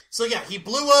 minute. So yeah, he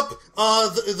blew up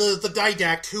the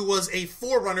Didact, who was a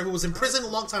Forerunner who was in prison a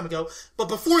long time ago. But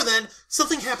before then,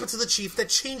 something happened to the Chief that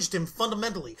changed him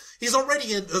fundamentally. He's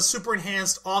already a super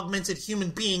enhanced, augmented human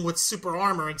being with super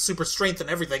armor and super strength and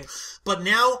everything. But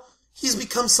now, he's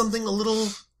become something a little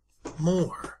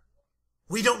more.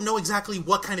 We don't know exactly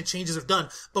what kind of changes are done,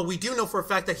 but we do know for a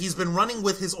fact that he's been running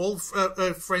with his old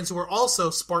friends who are also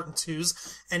Spartan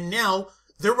 2s, and now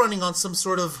they're running on some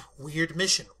sort of weird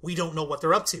mission. We don't know what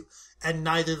they're up to, and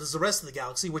neither does the rest of the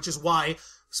galaxy, which is why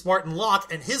Spartan Locke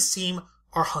and his team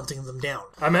are hunting them down.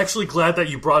 I'm actually glad that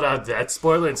you brought out that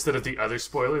spoiler instead of the other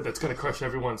spoiler that's going to crush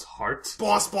everyone's heart.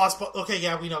 Boss. Okay,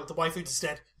 yeah, we know. The waifu is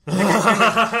dead. Oh,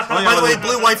 yeah, By the way,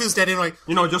 Blue Waifu's dead anyway.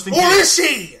 You know, just in Or case. is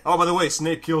she? Oh, by the way,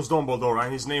 Snape kills Dumbledore,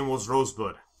 and his name was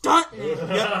Rosebud.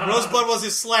 Yeah, Rosebud was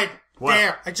his sled. What?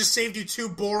 There, I just saved you 2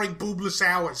 boring, boobless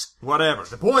hours. Whatever.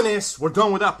 The point is, we're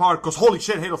done with that part, because holy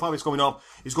shit, Halo 5 is coming up.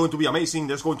 It's going to be amazing.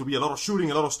 There's going to be a lot of shooting,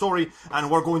 a lot of story,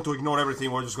 and we're going to ignore everything.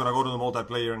 We're just going to go to the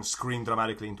multiplayer and scream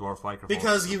dramatically into our microphones.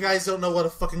 Because you guys don't know what a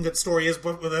fucking good story is,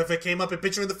 but if it came up, it'd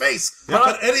bitch you in the face. Yeah.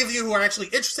 But any of you who are actually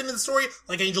interested in the story,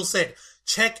 like Angel said,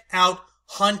 check out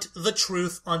Hunt the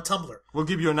Truth on Tumblr. We'll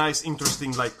give you a nice,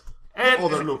 interesting, And,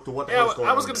 other look to what the hell's going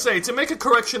on. I was going to say, to make a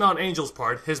correction on Angel's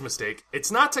part, his mistake,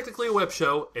 it's not technically a web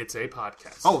show, it's a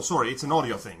podcast. Oh, sorry, it's an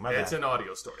audio thing. My It's bad. an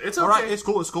audio story. It's okay. Alright, it's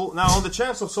cool. Now, on the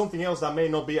chance of something else that may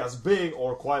not be as big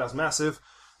or quite as massive,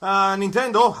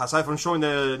 Nintendo, aside from showing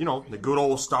the good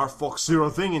old Star Fox Zero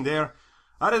thing in there,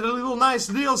 added a little nice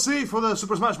DLC for the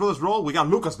Super Smash Bros. Brawl. We got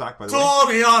Lucas back, by the way.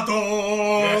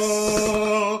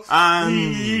 Toriado!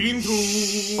 And,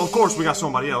 of course, we got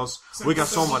somebody else. We got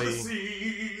somebody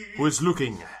who is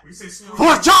looking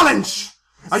for a challenge!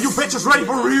 Are you bitches ready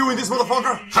for Ryu in this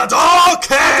motherfucker?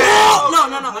 Hadouken! No.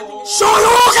 I think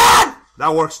Shoryuken!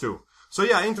 That works too. So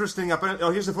yeah, interesting.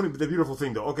 Here's the beautiful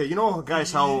thing though. Okay, you know,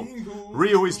 guys, how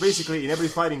Ryu is basically in every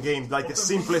fighting game like the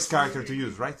simplest character to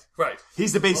use, right? Right.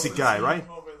 He's the basic guy, right?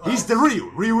 He's the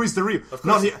Ryu. Ryu is the Ryu.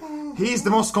 Not he's the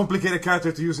most complicated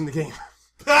character to use in the game.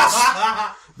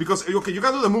 Because, okay, you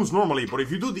can do the moves normally, but if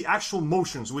you do the actual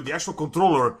motions with the actual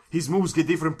controller, his moves get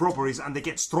different properties and they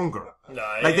get stronger.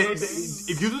 Nice. Like,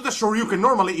 if you do the Shoryuken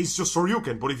normally, it's just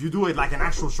Shoryuken, but if you do it like an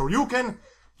actual Shoryuken,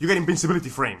 you get invincibility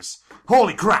frames.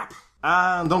 Holy crap!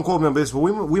 And don't quote me on this, but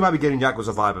we might be getting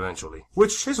Yakuza 5 eventually,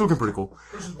 which is looking pretty cool.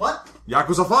 What?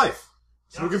 Yakuza 5!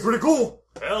 It's looking pretty cool!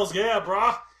 Hells yeah,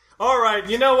 brah. Alright,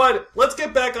 you know what? Let's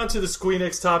get back onto the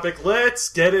Squeenix topic. Let's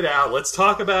get it out. Let's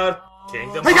talk about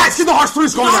Kingdom Hey guys, Kingdom Hearts 3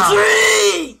 is coming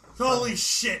out! Holy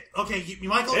shit. Okay,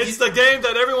 Michael, It's the game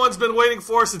that everyone's been waiting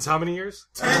for since how many years?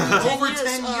 over 10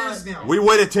 10 years, years now. We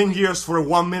waited 10 years for a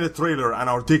 1-minute trailer and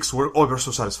our dicks were ever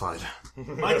so satisfied.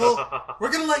 Michael,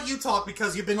 we're gonna let you talk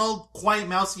because you've been all quiet,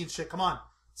 mousy and shit. Come on.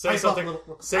 Say Hype up a something.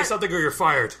 little. Say something or you're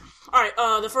fired. Alright,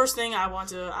 the first thing I want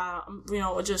to,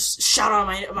 just shout out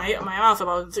my mouth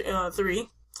about 3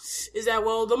 is that,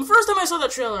 well, the first time I saw that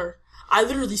trailer, I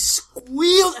literally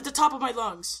squealed at the top of my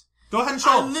lungs. Go ahead and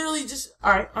I show. literally just...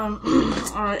 Alright,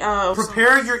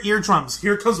 Prepare your eardrums.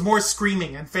 Here comes more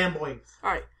screaming and fanboying.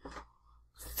 Alright.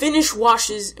 Finish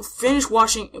watching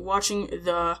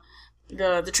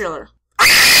the trailer.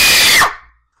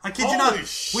 I kid you not.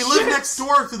 We live next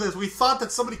door to this. We thought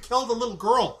that somebody killed a little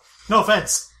girl. No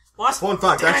offense. What? Fun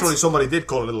fact, Damn it. actually somebody did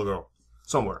call a little girl.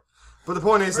 Somewhere. But the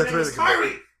point is that Her name is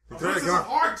Kyrie. Princess of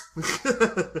Heart.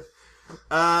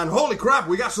 And holy crap,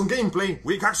 we got some gameplay.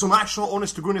 We got some actual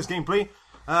honest to goodness gameplay.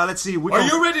 Let's see. Are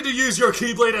you ready to use your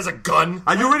Keyblade as a gun?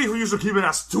 Are you ready to use your keyblade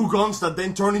as 2 guns that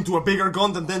then turn into a bigger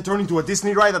gun, that then turn into a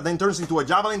Disney ride, that then turns into a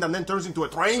javelin, that then turns into a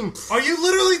train? Are you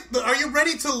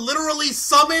ready to literally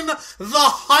summon the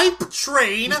hype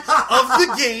train of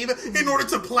the game in order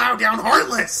to plow down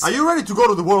Heartless? Are you ready to go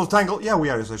to the World Tangle? Yeah, we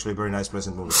are. It's actually a very nice,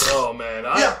 pleasant movie. Oh man,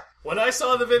 Yeah. When I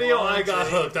saw the video, I got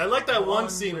hooked. I like that one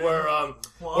scene where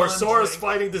Sora's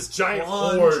fighting this giant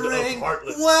horde of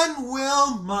Heartless. When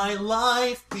will my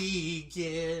life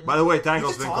begin? By the way,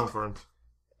 Tangle's You been can talk. confirmed.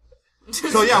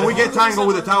 So yeah, we get Tangle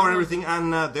with the tower and everything,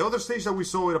 and the other stage that we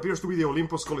saw, it appears to be the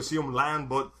Olympus Coliseum land,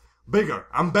 but bigger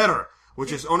and better.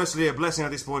 which is honestly a blessing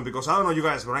at this point because I don't know you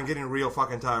guys, but I'm getting real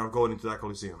fucking tired of going into that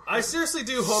Coliseum. I seriously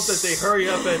do hope that they hurry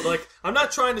up and, like, I'm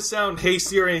not trying to sound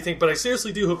hasty or anything, but I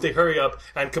seriously do hope they hurry up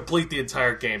and complete the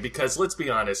entire game because, let's be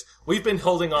honest, we've been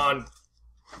holding on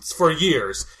for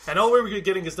years, and all we're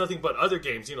getting is nothing but other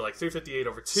games, like 358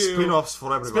 over 2. Spin-offs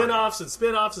for everybody. Spin-offs and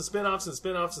spin-offs and spin-offs and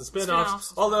spin-offs and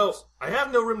spin-offs. Although, I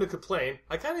have no room to complain.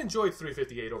 I kind of enjoyed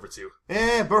 358 over 2.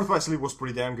 Birth by Sleep was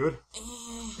pretty damn good.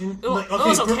 It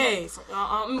was okay,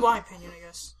 in my opinion, I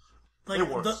guess. Like, It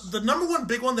works. the number one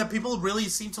big one that people really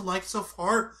seem to like so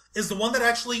far is the one that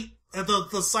actually,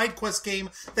 the side quest game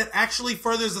that actually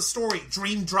furthers the story,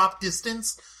 Dream Drop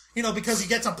Distance. Because you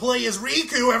get to play as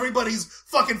Riku, everybody's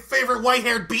fucking favorite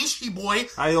white-haired beastie boy.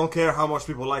 I don't care how much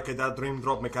people like it, that Dream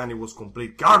Drop mechanic was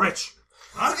complete garbage.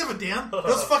 I don't give a damn. It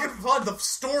was fucking fun. The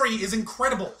story is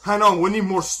incredible. Hang on, we need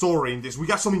more story in this. We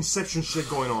got some Inception shit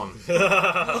going on.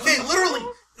 Okay, literally.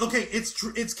 Okay,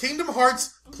 it's Kingdom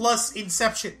Hearts plus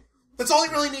Inception. That's all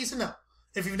he really needs to know.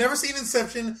 If you've never seen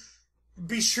Inception,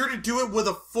 be sure to do it with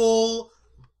a full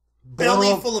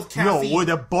belly full of caffeine. No, with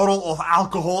a bottle of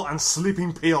alcohol and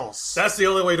sleeping pills. That's the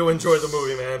only way to enjoy the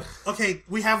movie, man. Okay,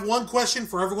 we have one question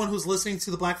for everyone who's listening to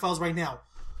the Black Files right now.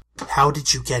 How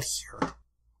did you get here?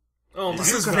 Oh my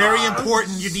This is God. very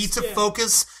important. You need to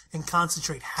focus and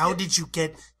concentrate. How did you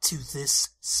get to this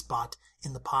spot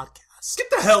in the podcast?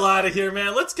 Get the hell out of here,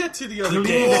 man. Let's get to the other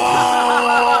game.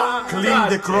 Clean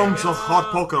the crumbs of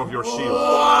hot poker of your shield.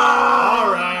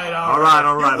 All right.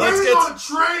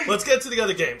 Let's get to the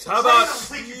other games. How about...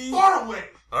 far away.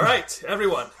 All right,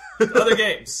 everyone. Other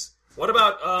games. What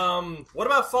about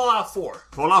Fallout 4?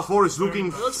 Fallout 4 is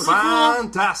looking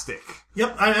fantastic.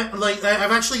 Yep,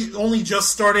 I've actually only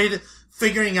just started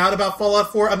figuring out about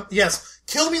Fallout 4. Yes,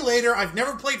 kill me later. I've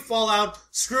never played Fallout.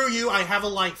 Screw you. I have a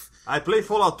life. I played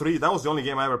Fallout 3. That was the only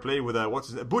game I ever played with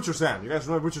Butcher Sam. You guys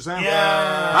remember Butcher Sam?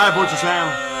 Yeah. Hi, Butcher Sam.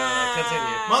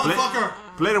 Continue. Motherfucker.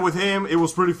 Played it with him. It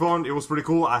was pretty fun. It was pretty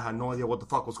cool. I had no idea what the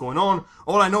fuck was going on.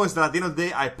 All I know is that at the end of the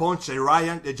day, I punched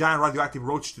a giant radioactive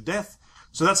roach to death.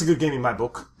 So that's a good game in my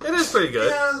book. It is pretty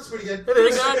good. Yeah, that's pretty good. It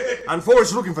is. And 4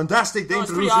 is looking fantastic. They it's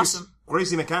pretty introduced this awesome.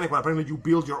 crazy mechanic where apparently you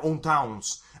build your own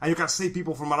towns. And you can save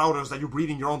people from marauders that you breed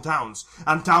in your own towns.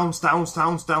 And towns. I don't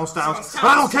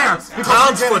care. Because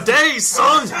Pounds you for get days,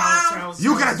 son.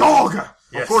 You get a dog.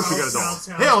 Yes. Of course you get a dog.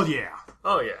 Hell yeah.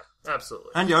 Oh, yeah. Absolutely.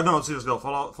 And yeah, no, seriously though,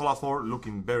 Fallout 4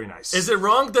 looking very nice. Is it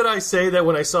wrong that I say that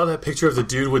when I saw that picture of the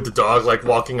dude with the dog, like,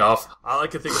 walking off, all I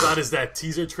could think about is that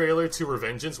teaser trailer to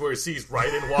Revengeance where he sees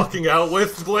Raiden walking out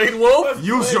with Blade Wolf?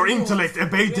 Use your intellect,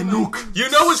 evade the nuke. You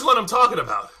know which one I'm talking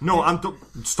about. No,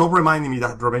 stop reminding me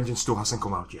that Revengeance 2 hasn't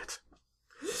come out yet.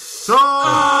 So,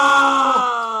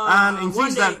 and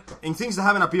in things that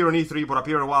haven't appeared on E3 but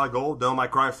appeared a while ago, Devil May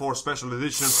Cry 4 Special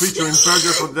Edition featuring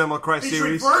Virgil from the Devil May Cry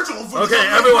series. Okay,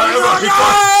 everyone,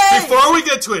 before we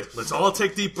get to it, let's all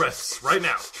take deep breaths right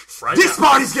now. This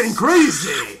party's getting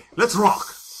crazy! Let's rock!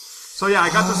 So yeah,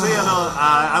 I got to say,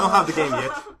 I don't have the game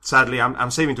yet. Sadly, I'm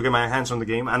saving to get my hands on the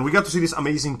game. And we got to see this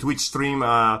amazing Twitch stream, 2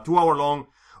 hour long,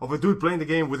 of a dude playing the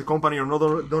game with the company of none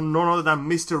other than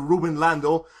Mr. Ruben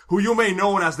Lando, who you may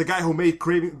know as the guy who made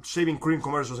shaving cream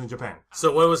commercials in Japan.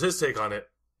 So what was his take on it?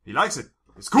 He likes it.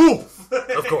 It's cool!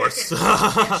 Of course.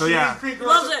 So yeah.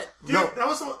 Loves it. Dude,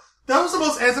 that was the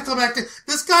most anticlimactic.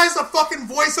 This guy's the fucking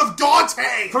voice of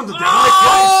Dante! From the Devil May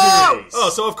Cry series! Oh,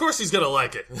 so of course he's gonna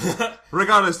like it.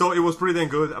 Regardless, though, it was pretty damn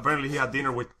good. Apparently, he had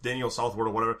dinner with Daniel Southward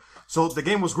or whatever. So the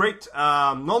game was great.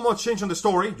 Not much change on the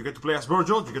story. You get to play as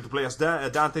Virgil, you get to play as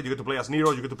Dante, you get to play as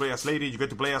Nero, you get to play as Lady, you get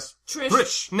to play as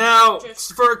Trish. Now,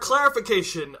 for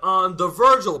clarification on the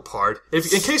Virgil part, in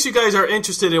case you guys are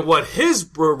interested in what his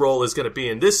role is going to be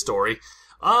in this story,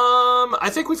 I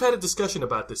think we've had a discussion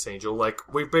about this, Angel.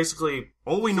 Like, we basically...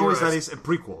 All we know is that it's a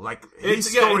prequel. Like, his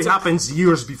story happens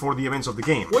years before the events of the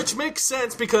game. Which makes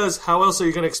sense, because how else are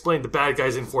you going to explain the bad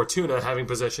guys in Fortuna having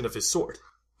possession of his sword?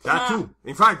 That too.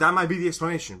 In fact, that might be the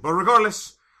explanation. But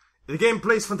regardless, the game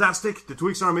plays fantastic. The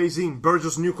tweaks are amazing.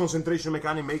 Virgil's new concentration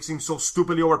mechanic makes him so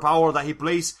stupidly overpowered that he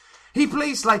plays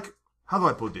like... How do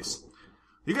I put this?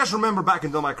 You guys remember back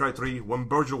in Devil May Cry 3 when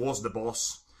Virgil was the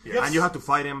boss? Yes. And you had to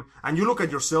fight him, and you look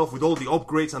at yourself with all the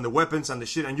upgrades and the weapons and the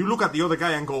shit, and you look at the other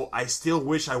guy and go, I still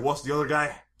wish I was the other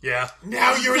guy. Yeah.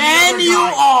 Now you're Then the you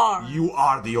other guy. are. You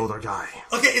are the other guy.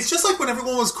 Okay, it's just like when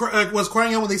everyone was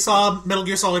crying out when they saw Metal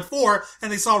Gear Solid 4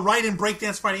 and they saw Raiden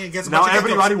breakdance fighting against a Now bunch of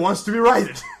everybody geckos. wants to be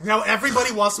righted. Now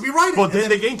everybody wants to be Raiden. But And then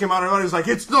the game came out and everybody's like,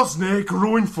 it's not Snake,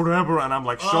 ruined forever. And I'm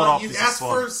like, shut up, you this is asked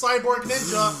fun. for Cyborg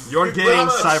Ninja. Your You're game, getting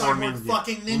Cyborg Ninja.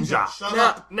 fucking Ninja. Shut Now,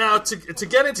 up. now to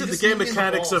get into You the just game need me in the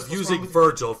mechanics balls. of What's using wrong with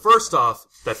Virgil, first off,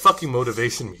 that fucking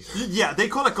motivation meter. Yeah, they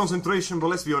call it concentration, but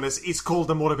let's be honest, it's called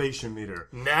the motivation meter.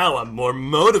 Now I'm more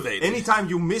motivated. Anytime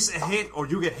you miss a hit, or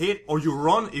you get hit, or you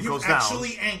run, it goes down. Actually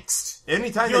angst.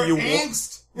 Anytime Your that you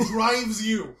angst drives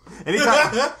you.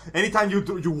 anytime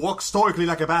you walk stoically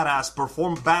like a badass,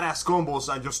 perform badass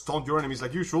combos, and just taunt your enemies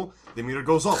like usual, the meter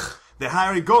goes up. The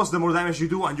higher it goes, the more damage you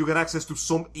do, and you get access to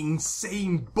some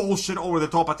insane bullshit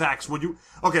over-the-top attacks.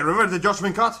 Remember the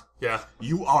Judgment Cut? Yeah.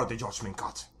 You are the Judgment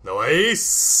Cut.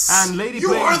 Nice. And Lady You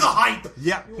Plague- are the hype.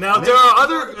 Yeah. Now there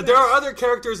are other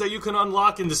characters that you can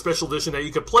unlock in the special edition that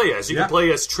you can play as. You Yeah. can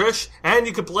play as Trish, and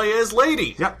you can play as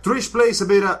Lady. Yeah, Trish plays a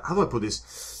bit, how do I put this?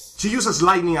 She uses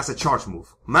lightning as a charge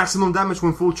move. Maximum damage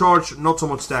when full charge, not so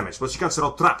much damage, but she can set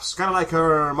up traps. Kind of like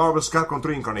her Marvel's Capcom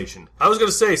 3 incarnation. I was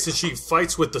gonna say, since she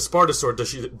fights with the Sparta Sword,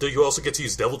 do you also get to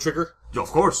use Devil Trigger? Yeah,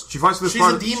 of course. She fights with She's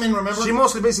Sparta- a demon, remember? She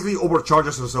mostly basically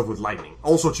overcharges herself with lightning.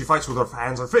 Also, she fights with her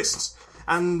hands and fists.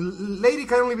 And Lady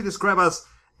can only be described as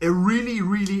a really,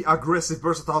 really aggressive,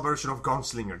 versatile version of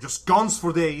Gunslinger. Just guns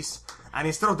for days, and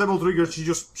instead of Devil Trigger, she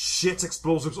just shits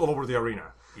explosives all over the arena.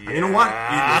 And you know what?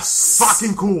 It is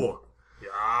fucking cool.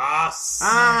 Yes.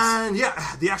 And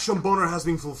yeah, the action boner has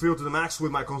been fulfilled to the max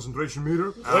with my concentration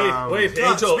meter. Wait, God,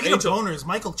 Angel, speaking Angel. of boners,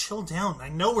 Michael, chill down. I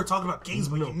know we're talking about games,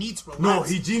 but you need to relax. No,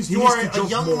 he needs You to are a jump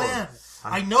young more. man.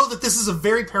 I know that this is a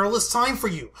very perilous time for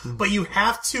you, but you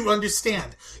have to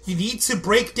understand. You need to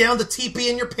break down the teepee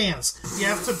in your pants. You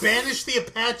have to banish the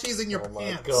Apaches in your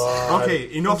pants.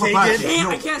 Okay, enough Okay, Apache. good. No,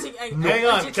 I can't. Hang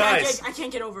on, guys. I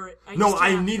can't get over it. I no, just I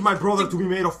can't. need my brother to be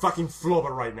made of fucking flubber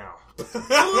right now.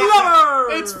 Flubber!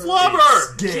 It's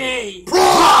Flubber! Gay.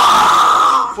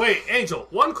 Gay. Wait, Angel,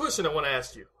 one question I want to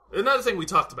ask you. Another thing we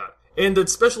talked about. In the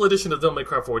special edition of Devil May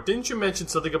Cry 4, didn't you mention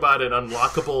something about an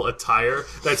unlockable attire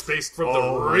that's based from the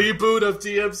reboot of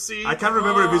DMC? I can't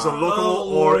remember if it's unlockable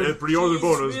or a pre-order Jeez,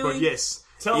 bonus, really? but yes.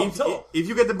 Tell him. If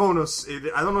you get the bonus,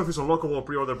 I don't know if it's unlockable or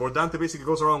pre-order, but Dante basically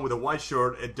goes around with a white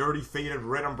shirt, a dirty, faded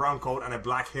red and brown coat, and a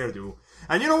black hairdo.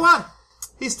 And you know what?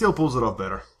 He still pulls it off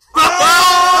better.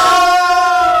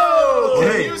 Can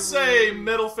Hey. you say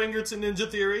middle finger to Ninja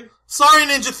Theory? Sorry,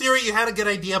 Ninja Theory, you had a good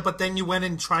idea, but then you went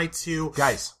and tried to...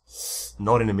 Guys,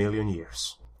 not in a million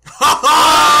years.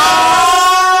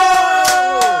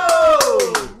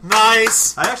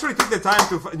 Nice! I actually took the time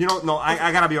to,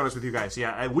 I gotta be honest with you guys.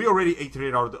 Yeah, we already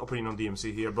iterated our opinion on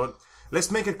DMC here, but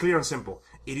let's make it clear and simple.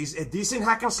 It is a decent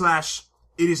hack and slash.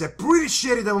 It is a pretty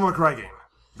shitty Devil May Cry game.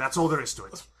 That's all there is to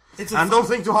it. And don't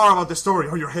think too hard about the story,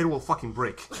 or your head will fucking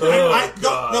break.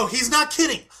 No, he's not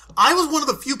kidding. I was one of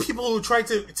the few people who tried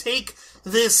to take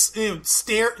this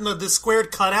this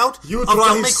squared cutout. You of Devil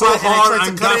tried May so Cry hard cut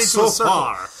and it got into so a circle.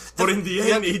 far. But in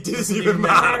the end, it doesn't even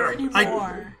matter.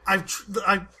 Anymore.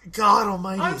 God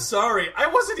Almighty! I'm sorry. I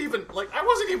wasn't even hooked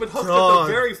at God.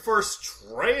 the very first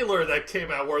trailer that came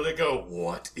out where they go,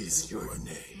 "What is your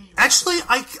name?" Actually,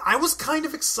 I was kind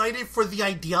of excited for the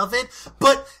idea of it,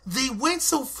 but they went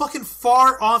so fucking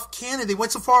far off canon. They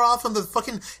went so far off on the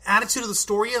fucking attitude of the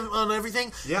story and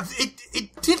everything. Yeah.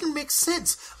 It didn't make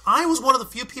sense. I was one of the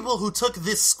few people who took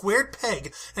this squared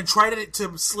peg and tried to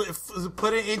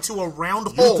put it into a round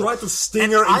hole. You tried to sting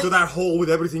And her I- into that hole with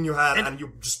everything you had, and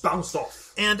you just bounced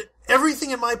off. And everything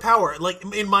in my power, like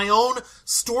in my own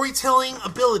storytelling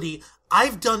ability,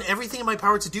 I've done everything in my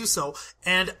power to do so,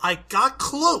 and I got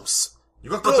close. You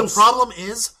got But close. the problem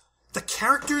is, the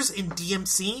characters in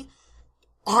DMC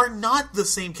are not the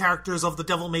same characters of the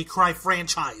Devil May Cry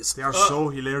franchise. They are so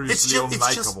hilariously it's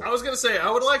just- unlikable. I was gonna say I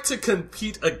would like to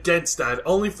compete against that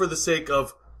only for the sake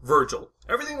of Virgil.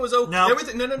 Everything was okay. No.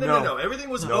 No. Everything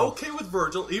was okay with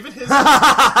Virgil. Even his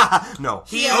No.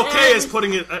 Yeah, okay is everything.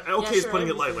 putting it is sure, putting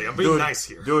it lightly. I'm being nice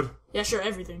here. Dude, Yeah, sure,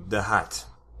 everything. the hat.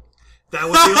 That's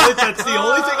the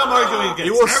only thing I'm arguing against.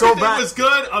 It was so Everything bad. was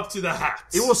good up to the hat.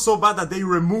 It was so bad that they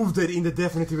removed it in the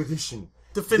definitive edition.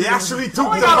 They Definitive- actually took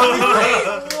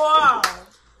the Wow.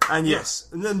 And yes,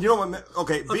 and then you know what?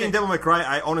 Okay, being Devil May Cry,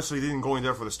 I honestly didn't go in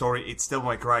there for the story. It's Devil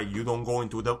May Cry. You don't go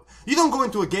into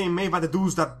a game made by the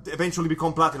dudes that eventually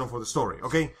become platinum for the story.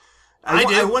 Okay, I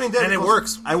did, went in there and it because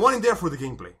works. I went in there for the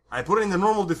gameplay. I put it in the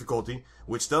normal difficulty,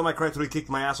 which Devil May Cry 3 kicked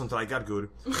my ass until I got good.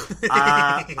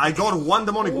 I got one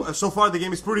demonic. So far, the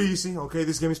game is pretty easy. Okay,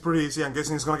 this game is pretty easy. I'm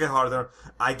guessing it's gonna get harder.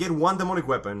 I get one demonic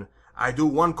weapon. I do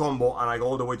one combo, and I go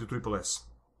all the way to triple S.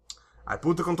 I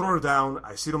put the controller down,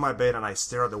 I sit on my bed, and I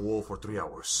stare at the wall for 3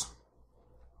 hours.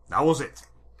 That was it.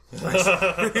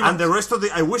 And the rest of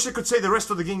I wish I could say the rest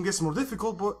of the game gets more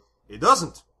difficult, but it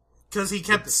doesn't. Because he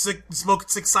kept smoking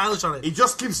 6 silage on it. It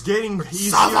just keeps getting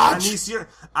easier and easier.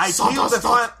 I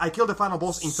killed the final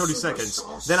boss in 30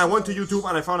 seconds. Then I went to YouTube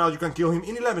and I found out you can kill him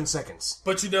in 11 seconds.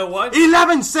 But you know what?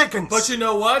 11 seconds! But you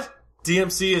know what?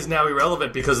 DMC is now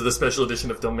irrelevant because of the special edition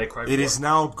of Devil May Cry 4. It is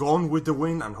now gone with the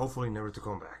wind and hopefully never to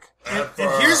come back. And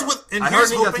here's what... And I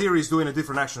here's heard Ninja hoping... Theory is doing a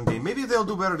different action game. Maybe they'll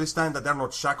do better this time that they're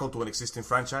not shackled to an existing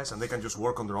franchise and they can just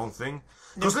work on their own thing.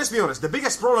 Because let's be honest, the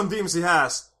biggest problem DMC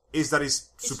has is that it's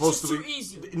supposed to be... too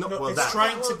easy. It's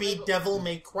trying to be Devil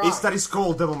May Cry. It's that it's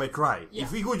called Devil May Cry. Yeah.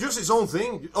 If he would use his own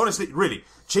thing, honestly, really,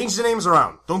 change the names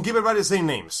around. Don't give everybody the same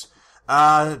names.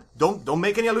 Don't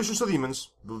make any allusions to demons.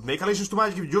 Make allusions to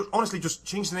magic. Honestly, just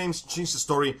change the names, change the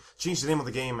story, change the name of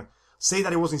the game. Say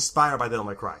that it was inspired by Devil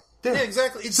May Cry. There. Yeah,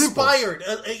 exactly. Simple. Inspired.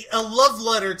 A love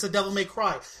letter to Devil May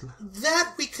Cry.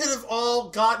 That we could have all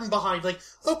gotten behind. Like,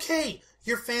 okay,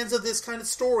 you're fans of this kind of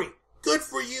story. Good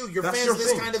for you. You're That's fans your of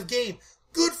this thing. kind of game.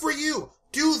 Good for you.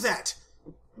 Do that.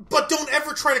 But don't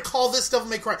ever try to call this Devil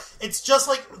May Cry. It's just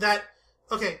like that...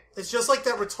 Okay, it's just like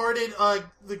that retarded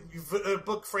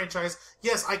book franchise.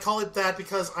 Yes, I call it that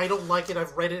because I don't like it.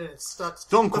 I've read it and it sucks.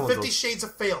 Don't The call 50 those. Shades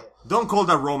of Fail. Don't call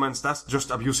that romance. That's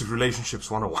just abusive relationships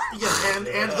 101. Yeah,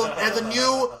 and the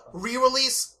new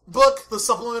re-release book, the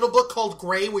supplemental book called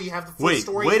Grey, where you have the full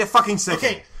story. Wait a fucking second.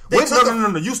 Okay, they Wait, took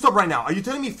no. You stop right now. Are you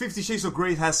telling me 50 Shades of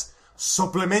Grey has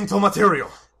supplemental material?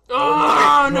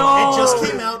 Oh, no! It just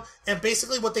came out, and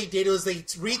basically what they did was they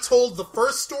retold the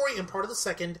first story and part of the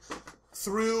second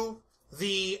through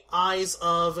the eyes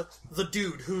of the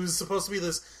dude who's supposed to be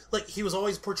this, like, he was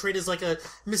always portrayed as like a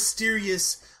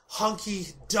mysterious, hunky,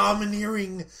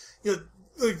 domineering, you know,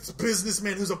 like,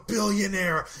 businessman who's a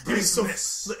billionaire, and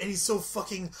he's so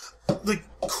fucking like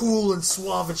cool and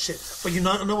suave and shit. But you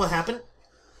not know what happened?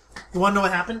 You want to know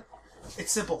what happened?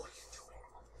 It's simple.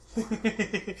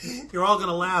 You're all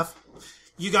gonna laugh.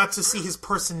 You got to see his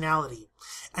personality,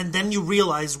 and then you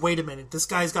realize, wait a minute, this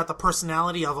guy's got the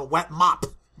personality of a wet mop.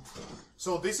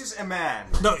 So this is a man.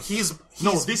 No, he's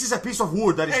This is a piece of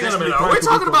wood that is Hang on a desperately minute. Are trying we to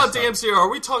talking be about constant. DMC or are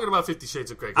we talking about 50 Shades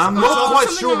of Grey? I'm not quite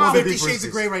something sure what about the 50 difference Shades of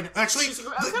is. Grey right now. Actually,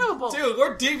 I'm kind of a both. Dude,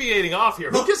 we're deviating off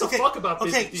here. Who gives a fuck about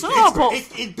 50 okay, Shades so of Grey?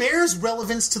 it bears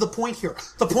relevance to the point here.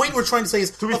 The point we're trying to say is,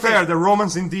 To be fair, the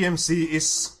romance in DMC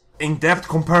is in depth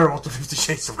comparable to 50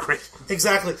 Shades of Grey.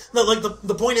 exactly. No, like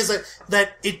the point is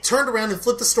that it turned around and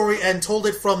flipped the story and told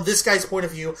it from this guy's point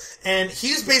of view, and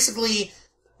he's basically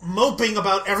moping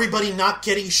about everybody not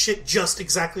getting shit just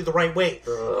exactly the right way.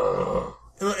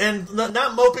 And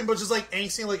not moping, but just like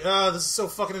angsty, like, this is so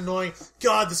fucking annoying.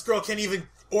 God, this girl can't even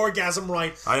orgasm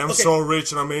right. I am Okay. so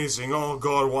rich and amazing. Oh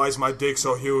god, why is my dick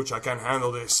so huge? I can't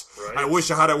handle this. Right. I wish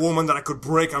I had a woman that I could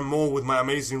break and mold with my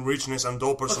amazing richness and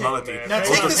dope personality. man. Now Hang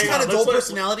take on, this hang kind on, of dull let's-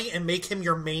 personality and make him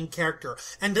your main character.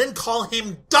 And then call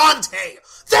him Dante!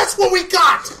 That's what we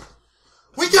got!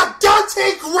 We got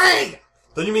Dante Gray!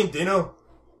 Don't you mean Dino?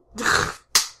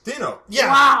 Dino. Yeah,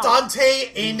 Wow. Dante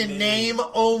in name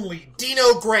only.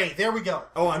 Dino Gray. There we go.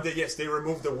 Oh, and yes, they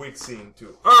removed the wig scene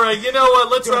too. Alright, you know what?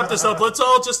 Let's wrap this up. Let's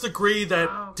all just agree that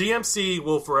DMC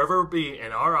will forever be,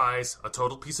 in our eyes, a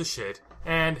total piece of shit.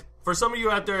 And for some of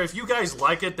you out there, if you guys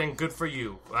like it, then good for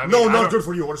you. I mean, No, I not don't- good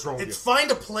for you. What is wrong with It's you? fine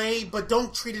to play, but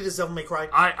don't treat it as Devil May Cry.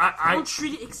 Don't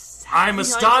treat it exactly I'm how you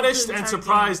astonished do the and entire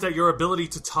surprised at your ability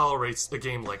to tolerate a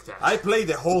game like that. I played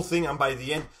the whole thing, and by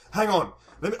the end, hang on.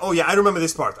 Oh yeah, I remember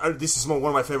this part. This is one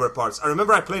of my favorite parts. I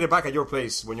remember I played it back at your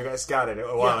place when you guys got it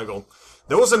a while ago.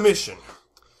 There was a mission.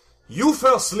 You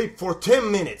fell asleep for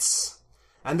 10 minutes,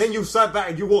 and then you sat back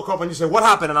and you woke up and you said, "What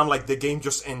happened?" And I'm like, "The game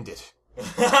just ended."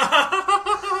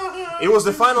 It was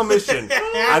the final mission,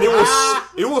 and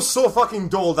it was so fucking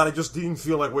dull that I just didn't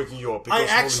feel like waking you up. Because, I holy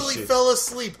actually shit. fell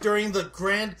asleep during the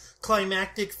grand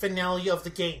climactic finale of the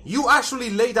game. You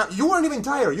actually laid down. You weren't even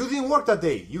tired. You didn't work that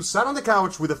day. You sat on the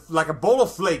couch with like a bowl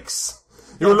of flakes.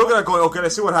 You were looking at it going, okay,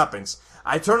 let's see what happens.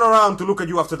 I turn around to look at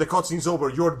you after the cutscene's over.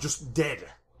 You're just dead.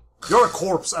 You're a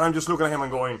corpse, and I'm just looking at him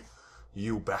and going,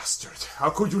 "You bastard!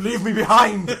 How could you leave me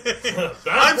behind?"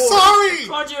 I'm sorry!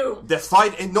 Fuck you! The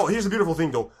fight, and no, here's the beautiful thing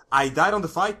though. I died on the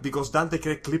fight because Dante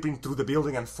kept clipping through the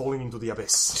building and falling into the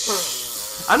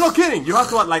abyss. I'm not kidding. You have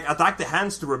to like attack the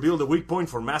hands to reveal the weak point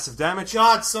for massive damage.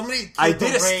 God, somebody I killed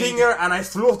did the a raid. stinger and I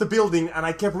flew off the building and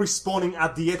I kept respawning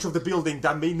at the edge of the building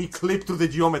that made me clip through the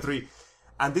geometry.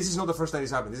 And this is not the first time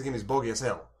this happened. This game is buggy as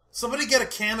hell. Somebody get a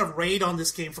can of Raid on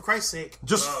this game, for Christ's sake.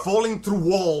 Just falling through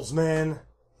walls, man.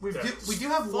 We do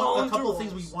have a couple of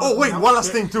things we want. Oh wait, one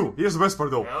last thing too. Here's the best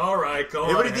part though. All right, go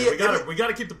on. We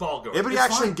gotta keep the ball going. Every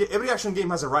action game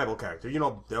has a rival character. You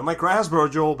know, Devil May Cry has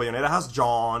Virgil, Bayonetta has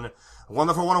John,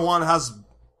 Wonderful 101 has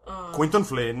Quinton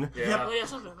Flynn. Yeah. Oh, yeah,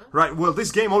 something like that. Right, well,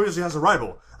 this game obviously has a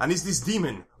rival, and it's this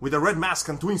demon with a red mask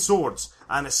and twin swords,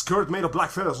 and a skirt made of black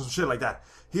feathers and shit like that.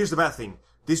 Here's the bad thing.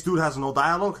 This dude has no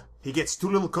dialogue, he gets 2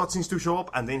 little cutscenes to show up,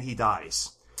 and then he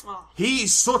dies. Oh. He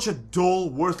is such a dull,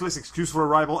 worthless excuse for a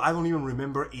rival, I don't even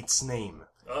remember its name.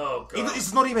 Oh, God.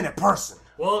 It's not even a person.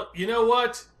 Well, you know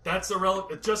what? That's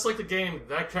irrelevant. Just like the game,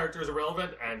 that character is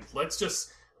irrelevant, and let's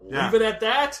just leave it at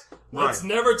that. Let's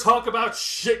never talk about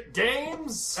shit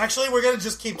games. Actually, we're gonna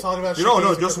just keep talking about.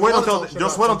 No, just wait until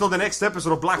the next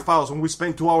episode of Black Files when we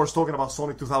spend 2 hours talking about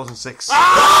Sonic 2006. Shut the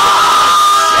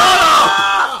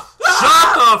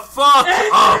fuck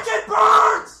up! It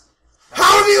burns!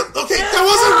 How do you? Okay, that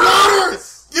wasn't water.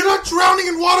 You're not drowning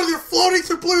in water. You're floating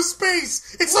through blue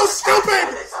space. It's so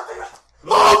stupid.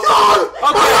 Oh God! Okay.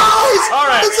 My eyes! All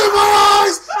right. It's in my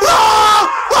eyes! Ah!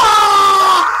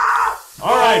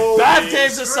 All right, bad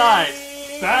games aside.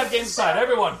 Bad games aside.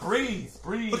 Everyone, breathe.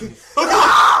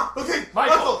 Okay,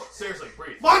 Michael, seriously,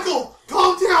 breathe. Michael,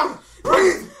 calm down.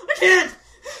 Breathe. I can't!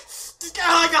 Oh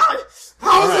my God!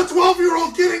 How is a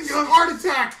 12-year-old getting a heart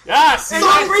attack? Yes.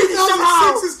 Sonic breathing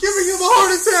 2006 is giving him a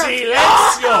heart attack.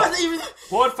 Silencio.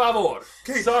 Por favor.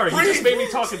 Sorry, you just made me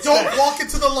talk in Don't Spanish. walk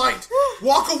into the light.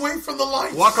 Walk away from the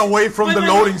light. Walk away from the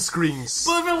loading screens.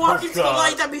 But if I walk into the God.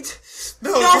 light, that means...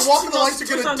 No, if you walk in the light,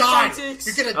 you're gonna die.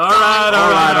 You're gonna die. All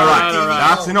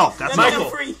right. That's enough. That's Michael.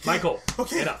 enough. Free. Michael,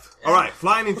 Okay. enough. Alright,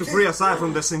 flying into free aside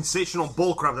from the sensational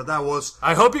bullcrap that was.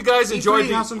 I hope you guys enjoyed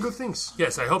E3 has some good things.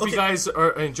 Yes, I hope you guys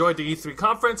enjoyed the E3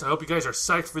 conference. I hope you guys are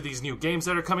psyched for these new games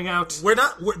that are coming out.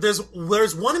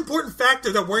 There's one important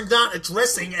factor that we're not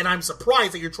addressing, and I'm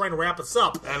surprised that you're trying to wrap us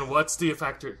up. And what's the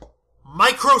factor?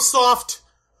 Microsoft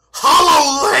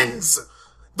HoloLens.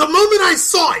 The moment I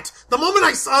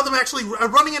saw them actually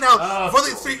running it out for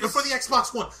the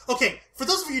Xbox One. Okay, for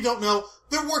those of you who don't know,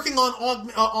 they're working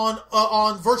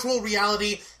on virtual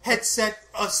reality headset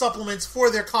supplements for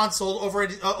their console over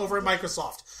at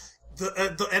Microsoft.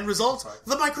 The end result,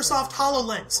 the Microsoft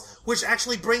HoloLens, which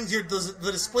actually brings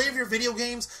the display of your video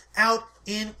games out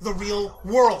in the real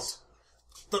world.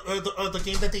 The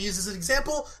game that they use as an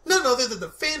example, none other than the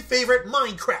fan favorite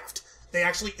Minecraft. They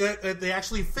actually fit.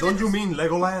 Don't you mean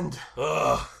Legoland?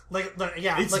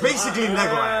 It's basically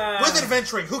Legoland. with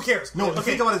adventuring. Who cares? No,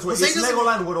 think about it this way. It's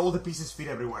Legoland where all the pieces fit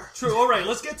everywhere. True, alright,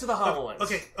 let's get to the HoloLens.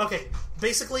 Okay.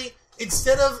 Basically,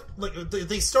 instead of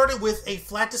they started with a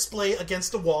flat display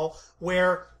against a wall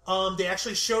where they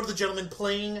actually showed the gentleman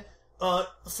playing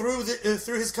through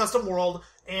his custom world,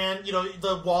 and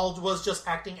the wall was just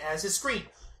acting as his screen.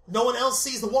 No one else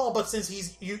sees the wall, but since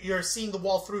you're seeing the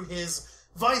wall through his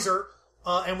visor,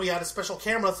 and we had a special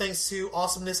camera thanks to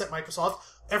awesomeness at Microsoft,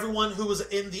 everyone who was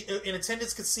in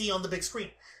attendance could see on the big screen.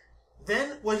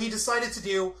 Then what he decided to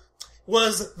do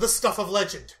was the stuff of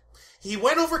legend. He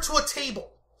went over to a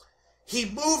table. He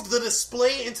moved the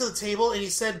display into the table and he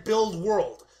said build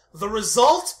world. The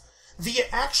result? The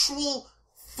actual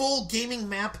full gaming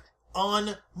map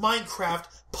on Minecraft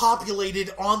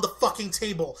populated on the fucking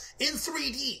table in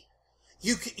 3D.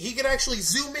 He could actually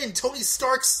zoom in Tony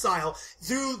Stark style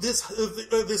through this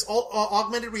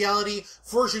augmented reality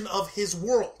version of his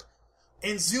world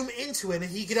and zoom into it,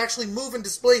 and he could actually move and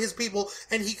display his people,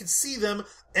 and he could see them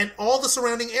and all the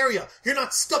surrounding area. You're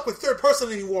not stuck with third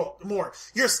person anymore.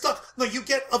 You're stuck. No, you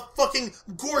get a fucking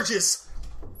gorgeous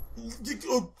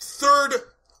third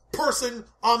person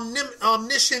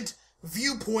omniscient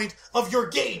viewpoint of your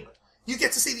game. You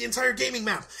get to see the entire gaming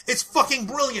map. It's fucking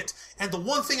brilliant. And the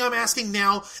one thing I'm asking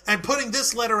now, and putting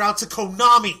this letter out to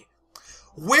Konami,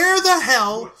 where the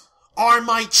hell are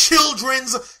my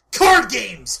children's card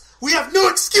games? We have no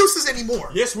excuses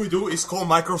anymore. Yes, we do. It's called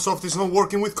Microsoft is not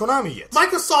working with Konami yet.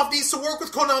 Microsoft needs to work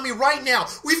with Konami right now.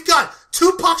 We've got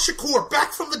Tupac Shakur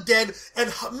back from the dead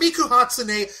and Miku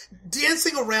Hatsune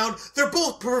dancing around. They're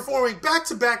both performing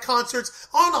back-to-back concerts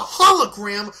on a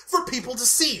hologram for people to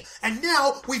see. And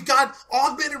now we've got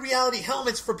augmented reality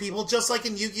helmets for people, just like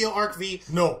in Yu-Gi-Oh! Arc V.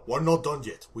 No, we're not done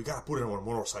yet. We gotta put it on a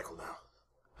motorcycle now.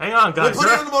 Hang on, guys. We'll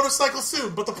put it on a motorcycle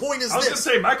soon, but the point is I was this.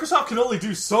 gonna say, Microsoft can only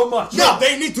do so much. No,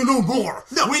 they need to do more.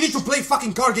 No. We need to play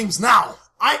fucking card games now.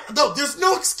 No, there's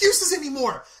no excuses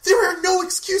anymore. There are no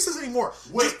excuses anymore.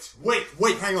 Wait,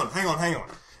 hang on.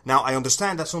 Now, I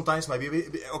understand that sometimes might be...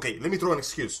 Okay, let me throw an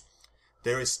excuse.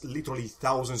 There is literally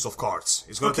thousands of cards.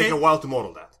 It's gonna take a while to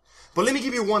model that. But let me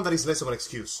give you one that is less of an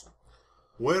excuse.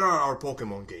 Where are our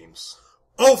Pokemon games?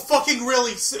 Oh, fucking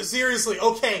really? Seriously?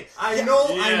 Okay. I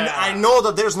know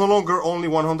that there's no longer only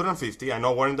 150. I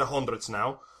know we're in the hundreds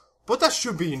now. But that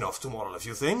should be enough to model a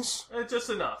few things. Just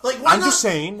enough. Like, why I'm not, just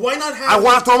saying. Why not have... I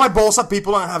want to throw my balls at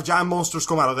people and have giant monsters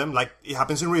come out of them, like it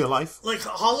happens in real life. Like,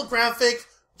 holographic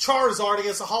Charizard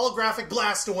against a holographic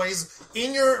Blastoise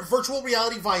in your virtual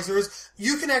reality visors.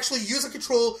 You can actually use a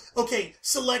control. Okay,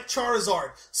 select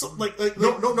Charizard. So, No.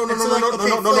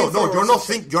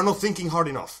 You're not thinking hard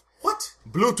enough. What?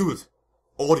 Bluetooth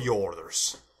audio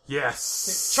orders.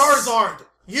 Yes. Charizard,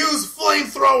 use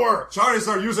flamethrower.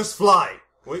 Charizard uses fly.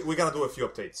 We gotta do a few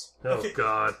updates. Oh,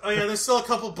 God. Oh yeah, there's still a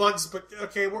couple bugs, but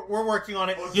okay, we're working on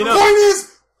it. You the know- point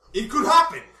is, It could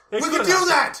happen. we could do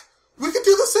that. We could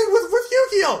do the same with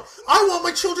Yu-Gi-Oh! I want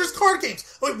my children's card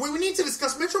games. Wait, we need to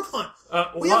discuss MetroCon.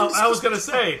 Well, I was gonna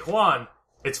say, Juan,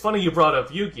 it's funny you brought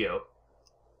up Yu-Gi-Oh!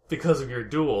 Because of your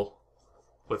duel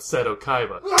with Seto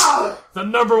Kaiba. The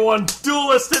 #1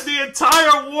 duelist in the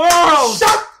entire world!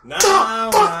 Shut Now,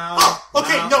 the fuck up!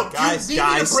 Okay, no, guys, you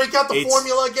need me to break out the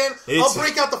formula again? I'll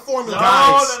break out the formula.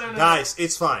 No. Guys,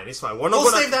 it's fine.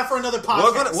 We'll save that for another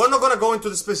podcast. We're not gonna go into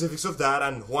the specifics of that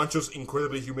and Juancho's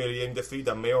incredibly humiliating defeat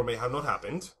that may or may have not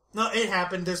happened. No, it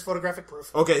happened. There's photographic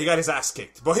proof. Okay, he got his ass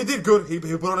kicked. But he did good. He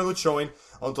put on a good showing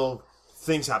until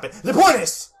things happened. The point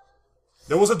is,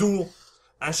 there was a duel,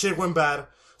 and shit went bad.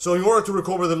 So in order to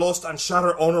recover the lost and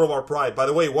shattered honor of our pride, by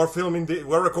the way,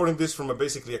 we're recording this from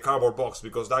basically a cardboard box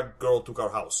because that girl took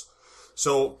our house.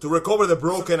 So to recover the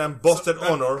broken and busted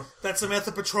honor that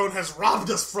Samantha Patron has robbed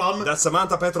us from. that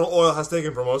Samantha Petrol Oil has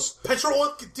taken from us, Petrol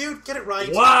Oil, dude, get it right.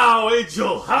 Wow,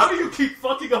 Angel, how do you keep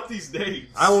fucking up these names?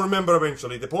 I will remember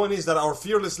eventually. The point is that our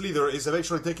fearless leader is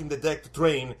eventually taking the deck to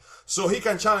train, so he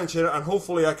can challenge her, and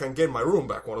hopefully I can get my room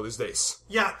back one of these days.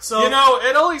 Yeah, so... You know,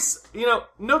 it always,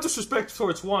 no disrespect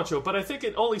towards Juancho, but I think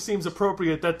it only seems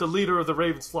appropriate that the leader of the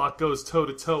Ravens flock goes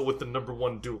toe-to-toe with the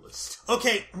 #1 duelist.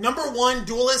 Okay, #1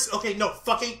 duelist. Okay, no,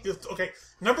 fucking. Okay,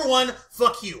 #1,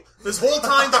 fuck you. The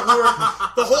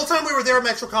whole time we were there at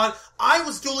MetroCon, I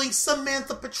was dueling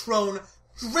Samantha Patron,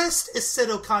 dressed as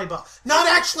Seto Kaiba, not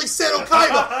actually Seto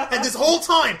Kaiba. And this whole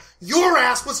time, your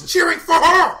ass was cheering for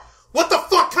her. What the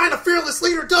fuck kind of fearless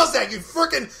leader does that? You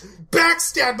freaking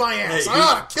backstab my ass. I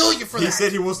ought to kill you for that. He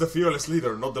said he was the fearless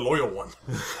leader, not the loyal one.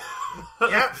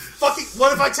 Yeah, fucking,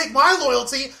 what if I take my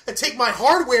loyalty and take my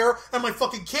hardware and my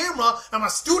fucking camera and my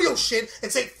studio shit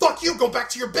and say, fuck you, go back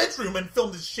to your bedroom and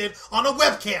film this shit on a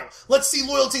webcam. Let's see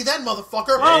loyalty then,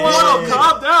 motherfucker. Whoa,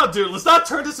 calm down, dude. Let's not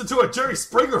turn this into a Jerry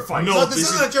Springer fight. No, this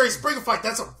isn't a Jerry Springer fight,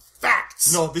 that's a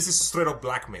facts. No, this is straight up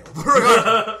blackmail.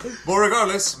 But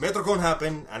regardless, MetroCon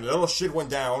happened and a lot of shit went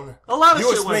down. A lot of you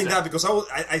shit explained went that down. because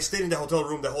I stayed in the hotel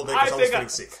room the whole day because I was feeling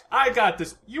sick. I got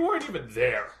this. You weren't even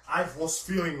there. I was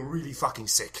feeling really fucking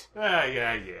sick.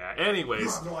 Yeah. Anyways. You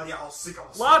have no idea how sick I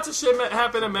was. Lots of shit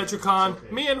happened at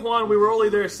MetroCon. Me and Juan, we were only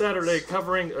there Saturday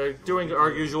doing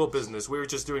our usual business. We were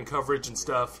just doing coverage and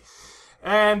stuff.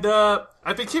 And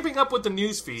I've been keeping up with the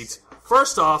news feeds.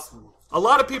 First off, a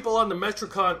lot of people on the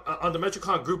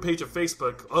MetroCon group page of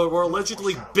Facebook were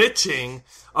allegedly bitching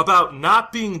about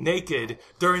not being naked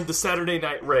during the Saturday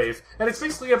night rave. And it's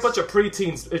basically a bunch of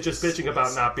preteens just bitching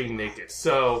about not being naked.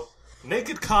 So,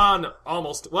 NakedCon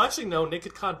almost... Well, actually, no.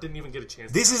 NakedCon didn't even get a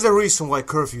chance. This is the reason why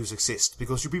curfews exist,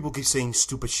 because you people keep saying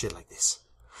stupid shit like this.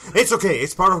 It's okay,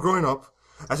 it's part of growing up.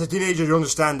 As a teenager, you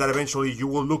understand that eventually you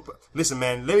will look... Listen,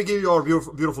 man, let me give you our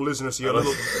beautiful listeners here a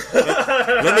little...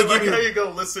 let me give you... There you go,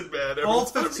 listen, man. All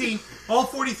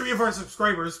 43 of our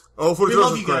subscribers. Oh, we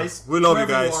love you guys. We love you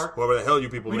wherever guys. Whoever the hell you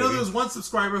people We may know be. there was one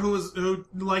subscriber who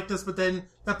liked us, but then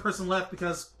that person left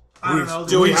because, I don't know.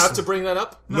 Do we have to bring that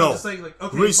up? No. Just saying, like,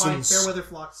 okay, Reasons. fine, fair weather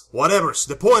flocks. Whatevers.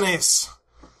 The point is...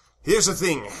 Here's the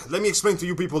thing. Let me explain to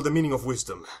you people the meaning of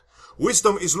wisdom.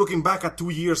 Wisdom is looking back at 2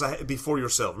 years before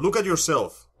yourself. Look at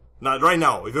yourself. Now, right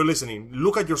now, if you're listening,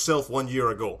 look at yourself 1 year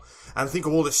ago and think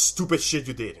of all the stupid shit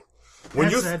you did. When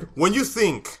you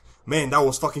think, man, that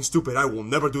was fucking stupid, I will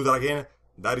never do that again,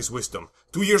 that is wisdom.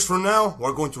 2 years from now,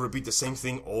 we're going to repeat the same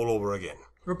thing all over again.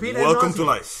 Welcome to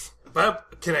life.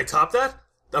 But can I top that?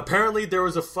 Apparently, there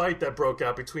was a fight that broke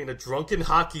out between a drunken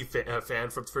hockey fan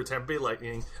for Tampa Bay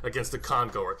Lightning against a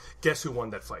con-goer. Guess who won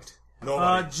that fight?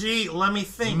 Nobody. Let me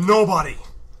think. Nobody.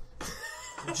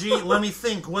 Let me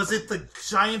think. Was it the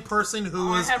giant person who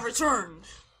was... I have returned.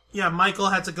 Yeah, Michael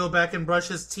had to go back and brush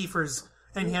his teethers,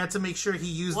 and he had to make sure he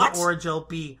used the Oragel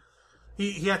B.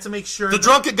 He had to make sure... The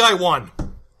drunken guy won.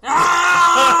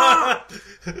 Ah!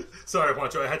 Sorry,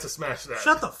 Juancho, I had to smash that.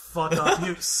 Shut the fuck up,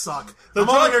 you suck.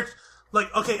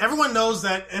 Like, okay, everyone knows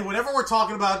that whenever we're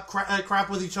talking about crap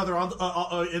with each other on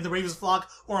in the Ravens Flock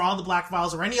or on the Black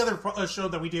Files or any other show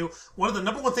that we do, one of the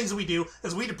number one things that we do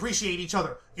is we appreciate each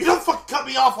other. You don't fucking cut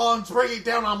me off while I'm bringing it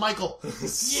down on Michael.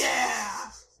 Yeah.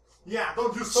 Yeah,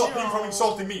 don't you stop him from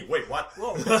insulting me. Wait, what?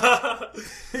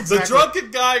 The drunken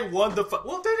guy won the fight.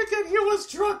 Well, then again, he was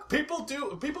drunk.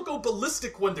 People go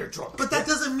ballistic when they're drunk. But that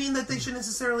doesn't mean that they should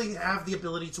necessarily have the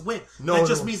ability to win. No, that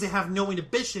just no. means they have no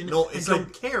inhibition and it's don't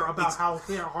like- care about how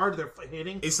hard they're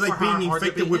hitting. It's or like how being hard they're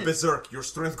infected being with hit. berserk. Your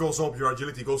strength goes up, your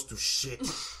agility goes to shit.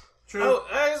 True. Oh,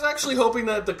 I was actually hoping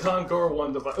that the Conqueror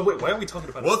won the fight. Oh, wait, why are we talking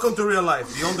about Welcome to real life.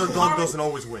 The underdog doesn't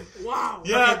always win. Wow.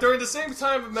 Yeah, during the same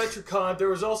time of MetroCon, there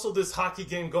was also this hockey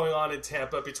game going on in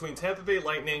Tampa between Tampa Bay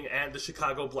Lightning and the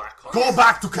Chicago Blackhawks. Go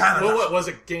back to Canada. Well, what was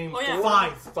it? Game Oh, yeah. 4?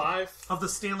 5. 5? Of the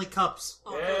Stanley Cups.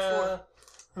 Oh, Yeah.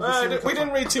 that's We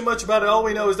didn't read too much about it. All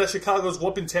we know is that Chicago's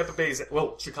whooping Tampa Bay's...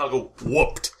 Well, Chicago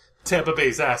whooped Tampa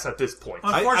Bay's ass at this point.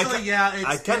 Unfortunately,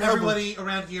 I can't help everybody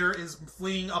around here is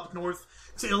fleeing up north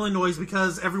to Illinois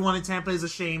because everyone in Tampa is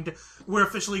ashamed. We're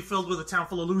officially filled with a town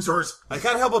full of losers. I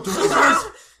can't help but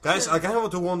to guys. I can't help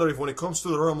but to wonder if, when it comes to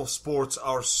the realm of sports,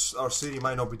 our city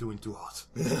might not be doing too hot.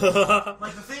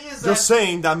 Like, the thing is Just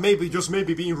saying that maybe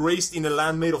being raised in a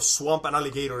land made of swamp and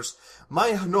alligators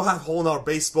might not have honed our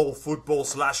baseball, football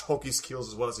 / hockey skills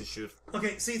as well as it should.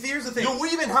 Okay, see, here's the thing. Do we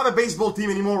even have a baseball team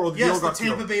anymore? Or Yes, the the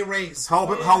Tampa Bay Rays. How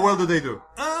well do they do?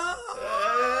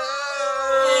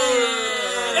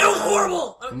 It was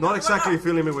horrible. Not exactly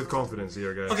filling me with confidence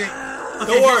here, guys. Okay.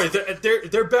 Don't worry,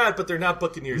 they're bad, but they're not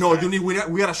Buccaneers. No, bad. we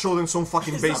gotta show them some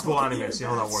fucking baseball anime. See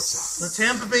how that works The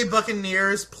Tampa Bay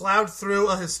Buccaneers plowed through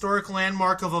a historic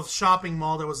landmark of a shopping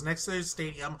mall that was next to their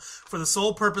stadium for the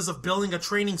sole purpose of building a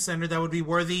training center that would be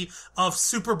worthy of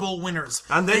Super Bowl winners.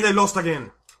 out. And then they lost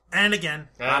again. And again.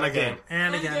 And again.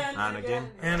 And again. And again.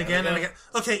 And again. And again.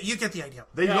 Okay, you get the idea.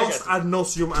 They Yeah, I lost got ad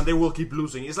nauseum and they will keep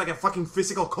losing. It's like a fucking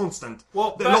physical constant.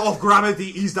 Well, the back- law of gravity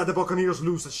is that the Buccaneers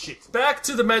lose the shit. Back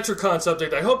to the MetroCon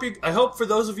subject. I hope for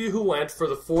those of you who went for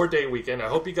the 4-day weekend, I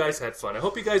hope you guys had fun. I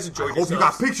hope you guys enjoyed I hope you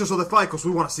yourselves. got pictures of the fight because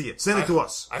we want to see it. Send it to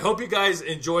us. I hope you guys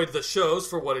enjoyed the shows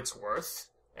for what it's worth.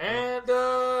 And,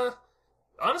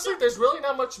 honestly, there's really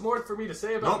not much more for me to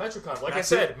say about Nope. MetroCon. Like I That's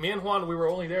said, it. me and Juan, we were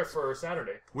only there for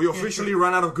Saturday. We officially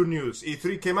ran out of good news.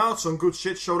 E3 came out, some good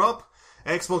shit showed up.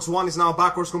 Xbox One is now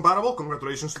backwards compatible.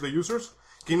 Congratulations to the users.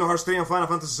 Kingdom Hearts 3 and Final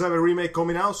Fantasy VII Remake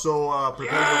coming out, so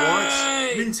prepare your wallets.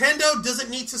 Nintendo doesn't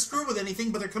need to screw with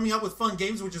anything, but they're coming out with fun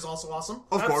games, which is also awesome.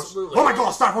 Of Absolutely. course. Oh my god,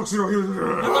 Star Fox Zero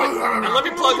here. And let me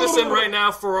plug this in right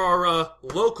now for our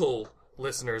local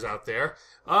listeners out there.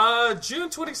 June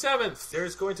 27th,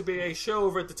 there's going to be a show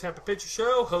over at the Tampa Picture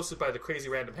Show, hosted by the Crazy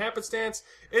Random Happenstance.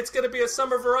 It's going to be a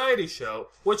summer variety show,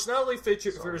 which not only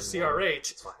features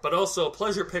CRH, but also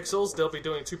Pleasure Pixels. They'll be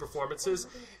doing 2 performances.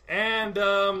 And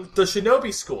the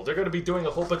Shinobi School. They're going to be doing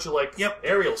a whole bunch of,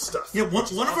 aerial stuff. Yeah,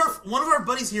 one of our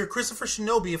buddies here, Christopher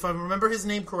Shinobi, if I remember his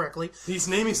name correctly. His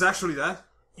name is actually that.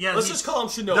 Yeah, Let's just call him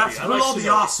Shinobi. That's I like bloody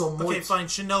Shinobi. awesome. Okay, fine.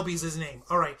 Shinobi's his name.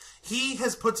 All right. He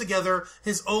has put together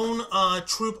his own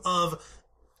troupe of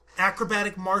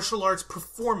acrobatic martial arts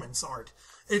performance art.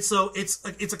 It's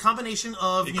a combination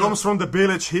of It comes from the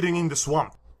village hidden in the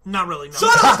swamp. not really. No.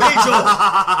 Shut up, Angel!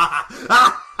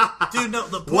 Dude. No.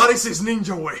 The point, What is his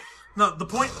ninja way? No, the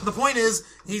point is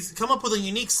he's come up with a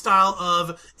unique style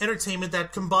of entertainment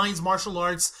that combines martial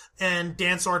arts and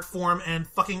dance art form and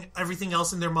fucking everything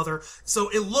else in their mother. So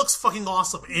it looks fucking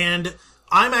awesome. And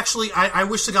I'm actually I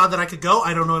wish to God that I could go.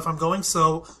 I don't know if I'm going,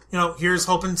 so here's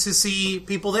hoping to see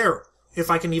people there. If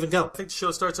I can even go. I think the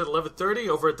show starts at 11:30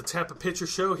 over at the Tampa Picture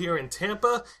Show here in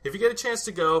Tampa. If you get a chance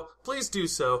to go, please do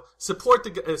so. Support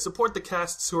the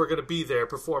casts who are going to be there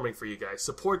performing for you guys.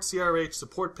 Support CRH,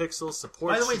 support Pixels,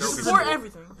 support. By the way, Shinobi Support School.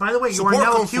 everything. By the way, Support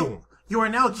Kung Fu. you are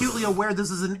now acutely aware this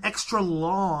is an extra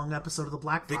long episode of the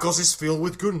Black Files. Because it's filled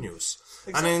with good news.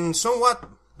 And in somewhat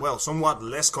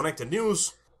less connected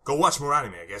news, go watch more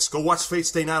anime, I guess. Go watch Fate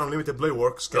Stay Night Unlimited Blade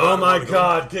Works. Oh my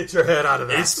God! Get your head out of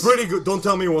that. It's pretty good. Don't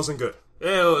tell me it wasn't good.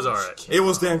 It was alright. It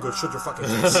was damn good. Shut your fucking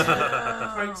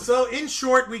face. So, in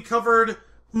short, we covered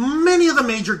many of the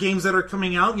major games that are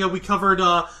coming out. We covered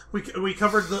we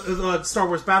covered the Star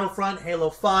Wars Battlefront,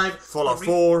 Halo 5, Fallout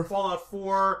 4. Fallout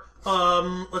 4.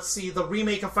 Let's see, the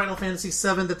remake of Final Fantasy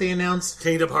 7 that they announced.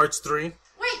 Kingdom Hearts 3. Wait,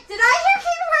 did I hear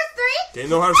Kingdom Hearts 3?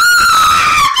 Kingdom Hearts.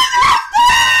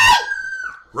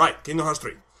 Right, Kingdom Hearts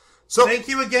 3. So, Thank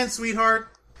you again, sweetheart.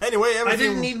 anyway, everything... I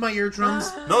didn't need my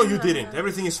eardrums. No, you didn't.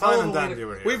 Everything is fine and dandy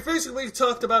over here. We've basically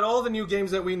talked about all the new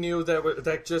games that we knew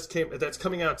that's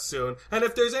coming out soon. And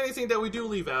if there's anything that we do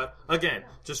leave out, again,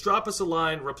 just drop us a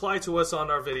line, reply to us on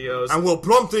our videos. And we'll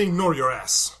promptly ignore your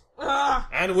ass.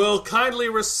 And we'll kindly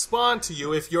respond to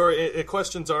you if your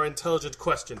questions are intelligent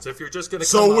questions. If you're just going to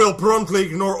So we'll promptly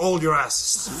ignore all your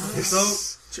asses.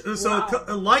 So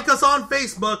like us on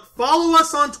Facebook, follow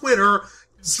us on Twitter.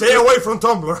 Stay away from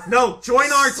Tumblr. No,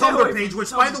 join our Stay Tumblr away page, from which,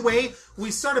 Tumblr. by the way,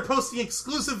 we started posting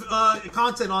exclusive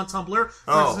content on Tumblr.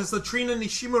 Oh. This is the Trina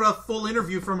Nishimura full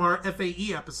interview from our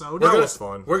FAE episode. That was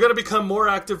fun. We're going to become more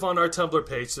active on our Tumblr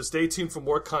page, so stay tuned for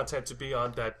more content to be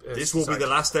on that. This will be the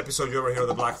last episode you ever hear of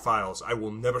the Black Files. I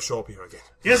will never show up here again.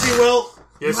 Yes, you will.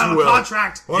 Yes, you have you will. a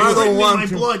contract. Well, It's I don't written in want my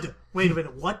to. blood. Wait a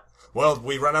minute, what? Well,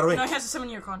 we ran out of ink. No, he has a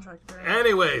 7-year contract. Right?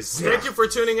 Anyways, thank you for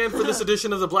tuning in for this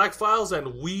edition of the Black Files,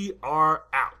 and we are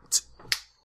out.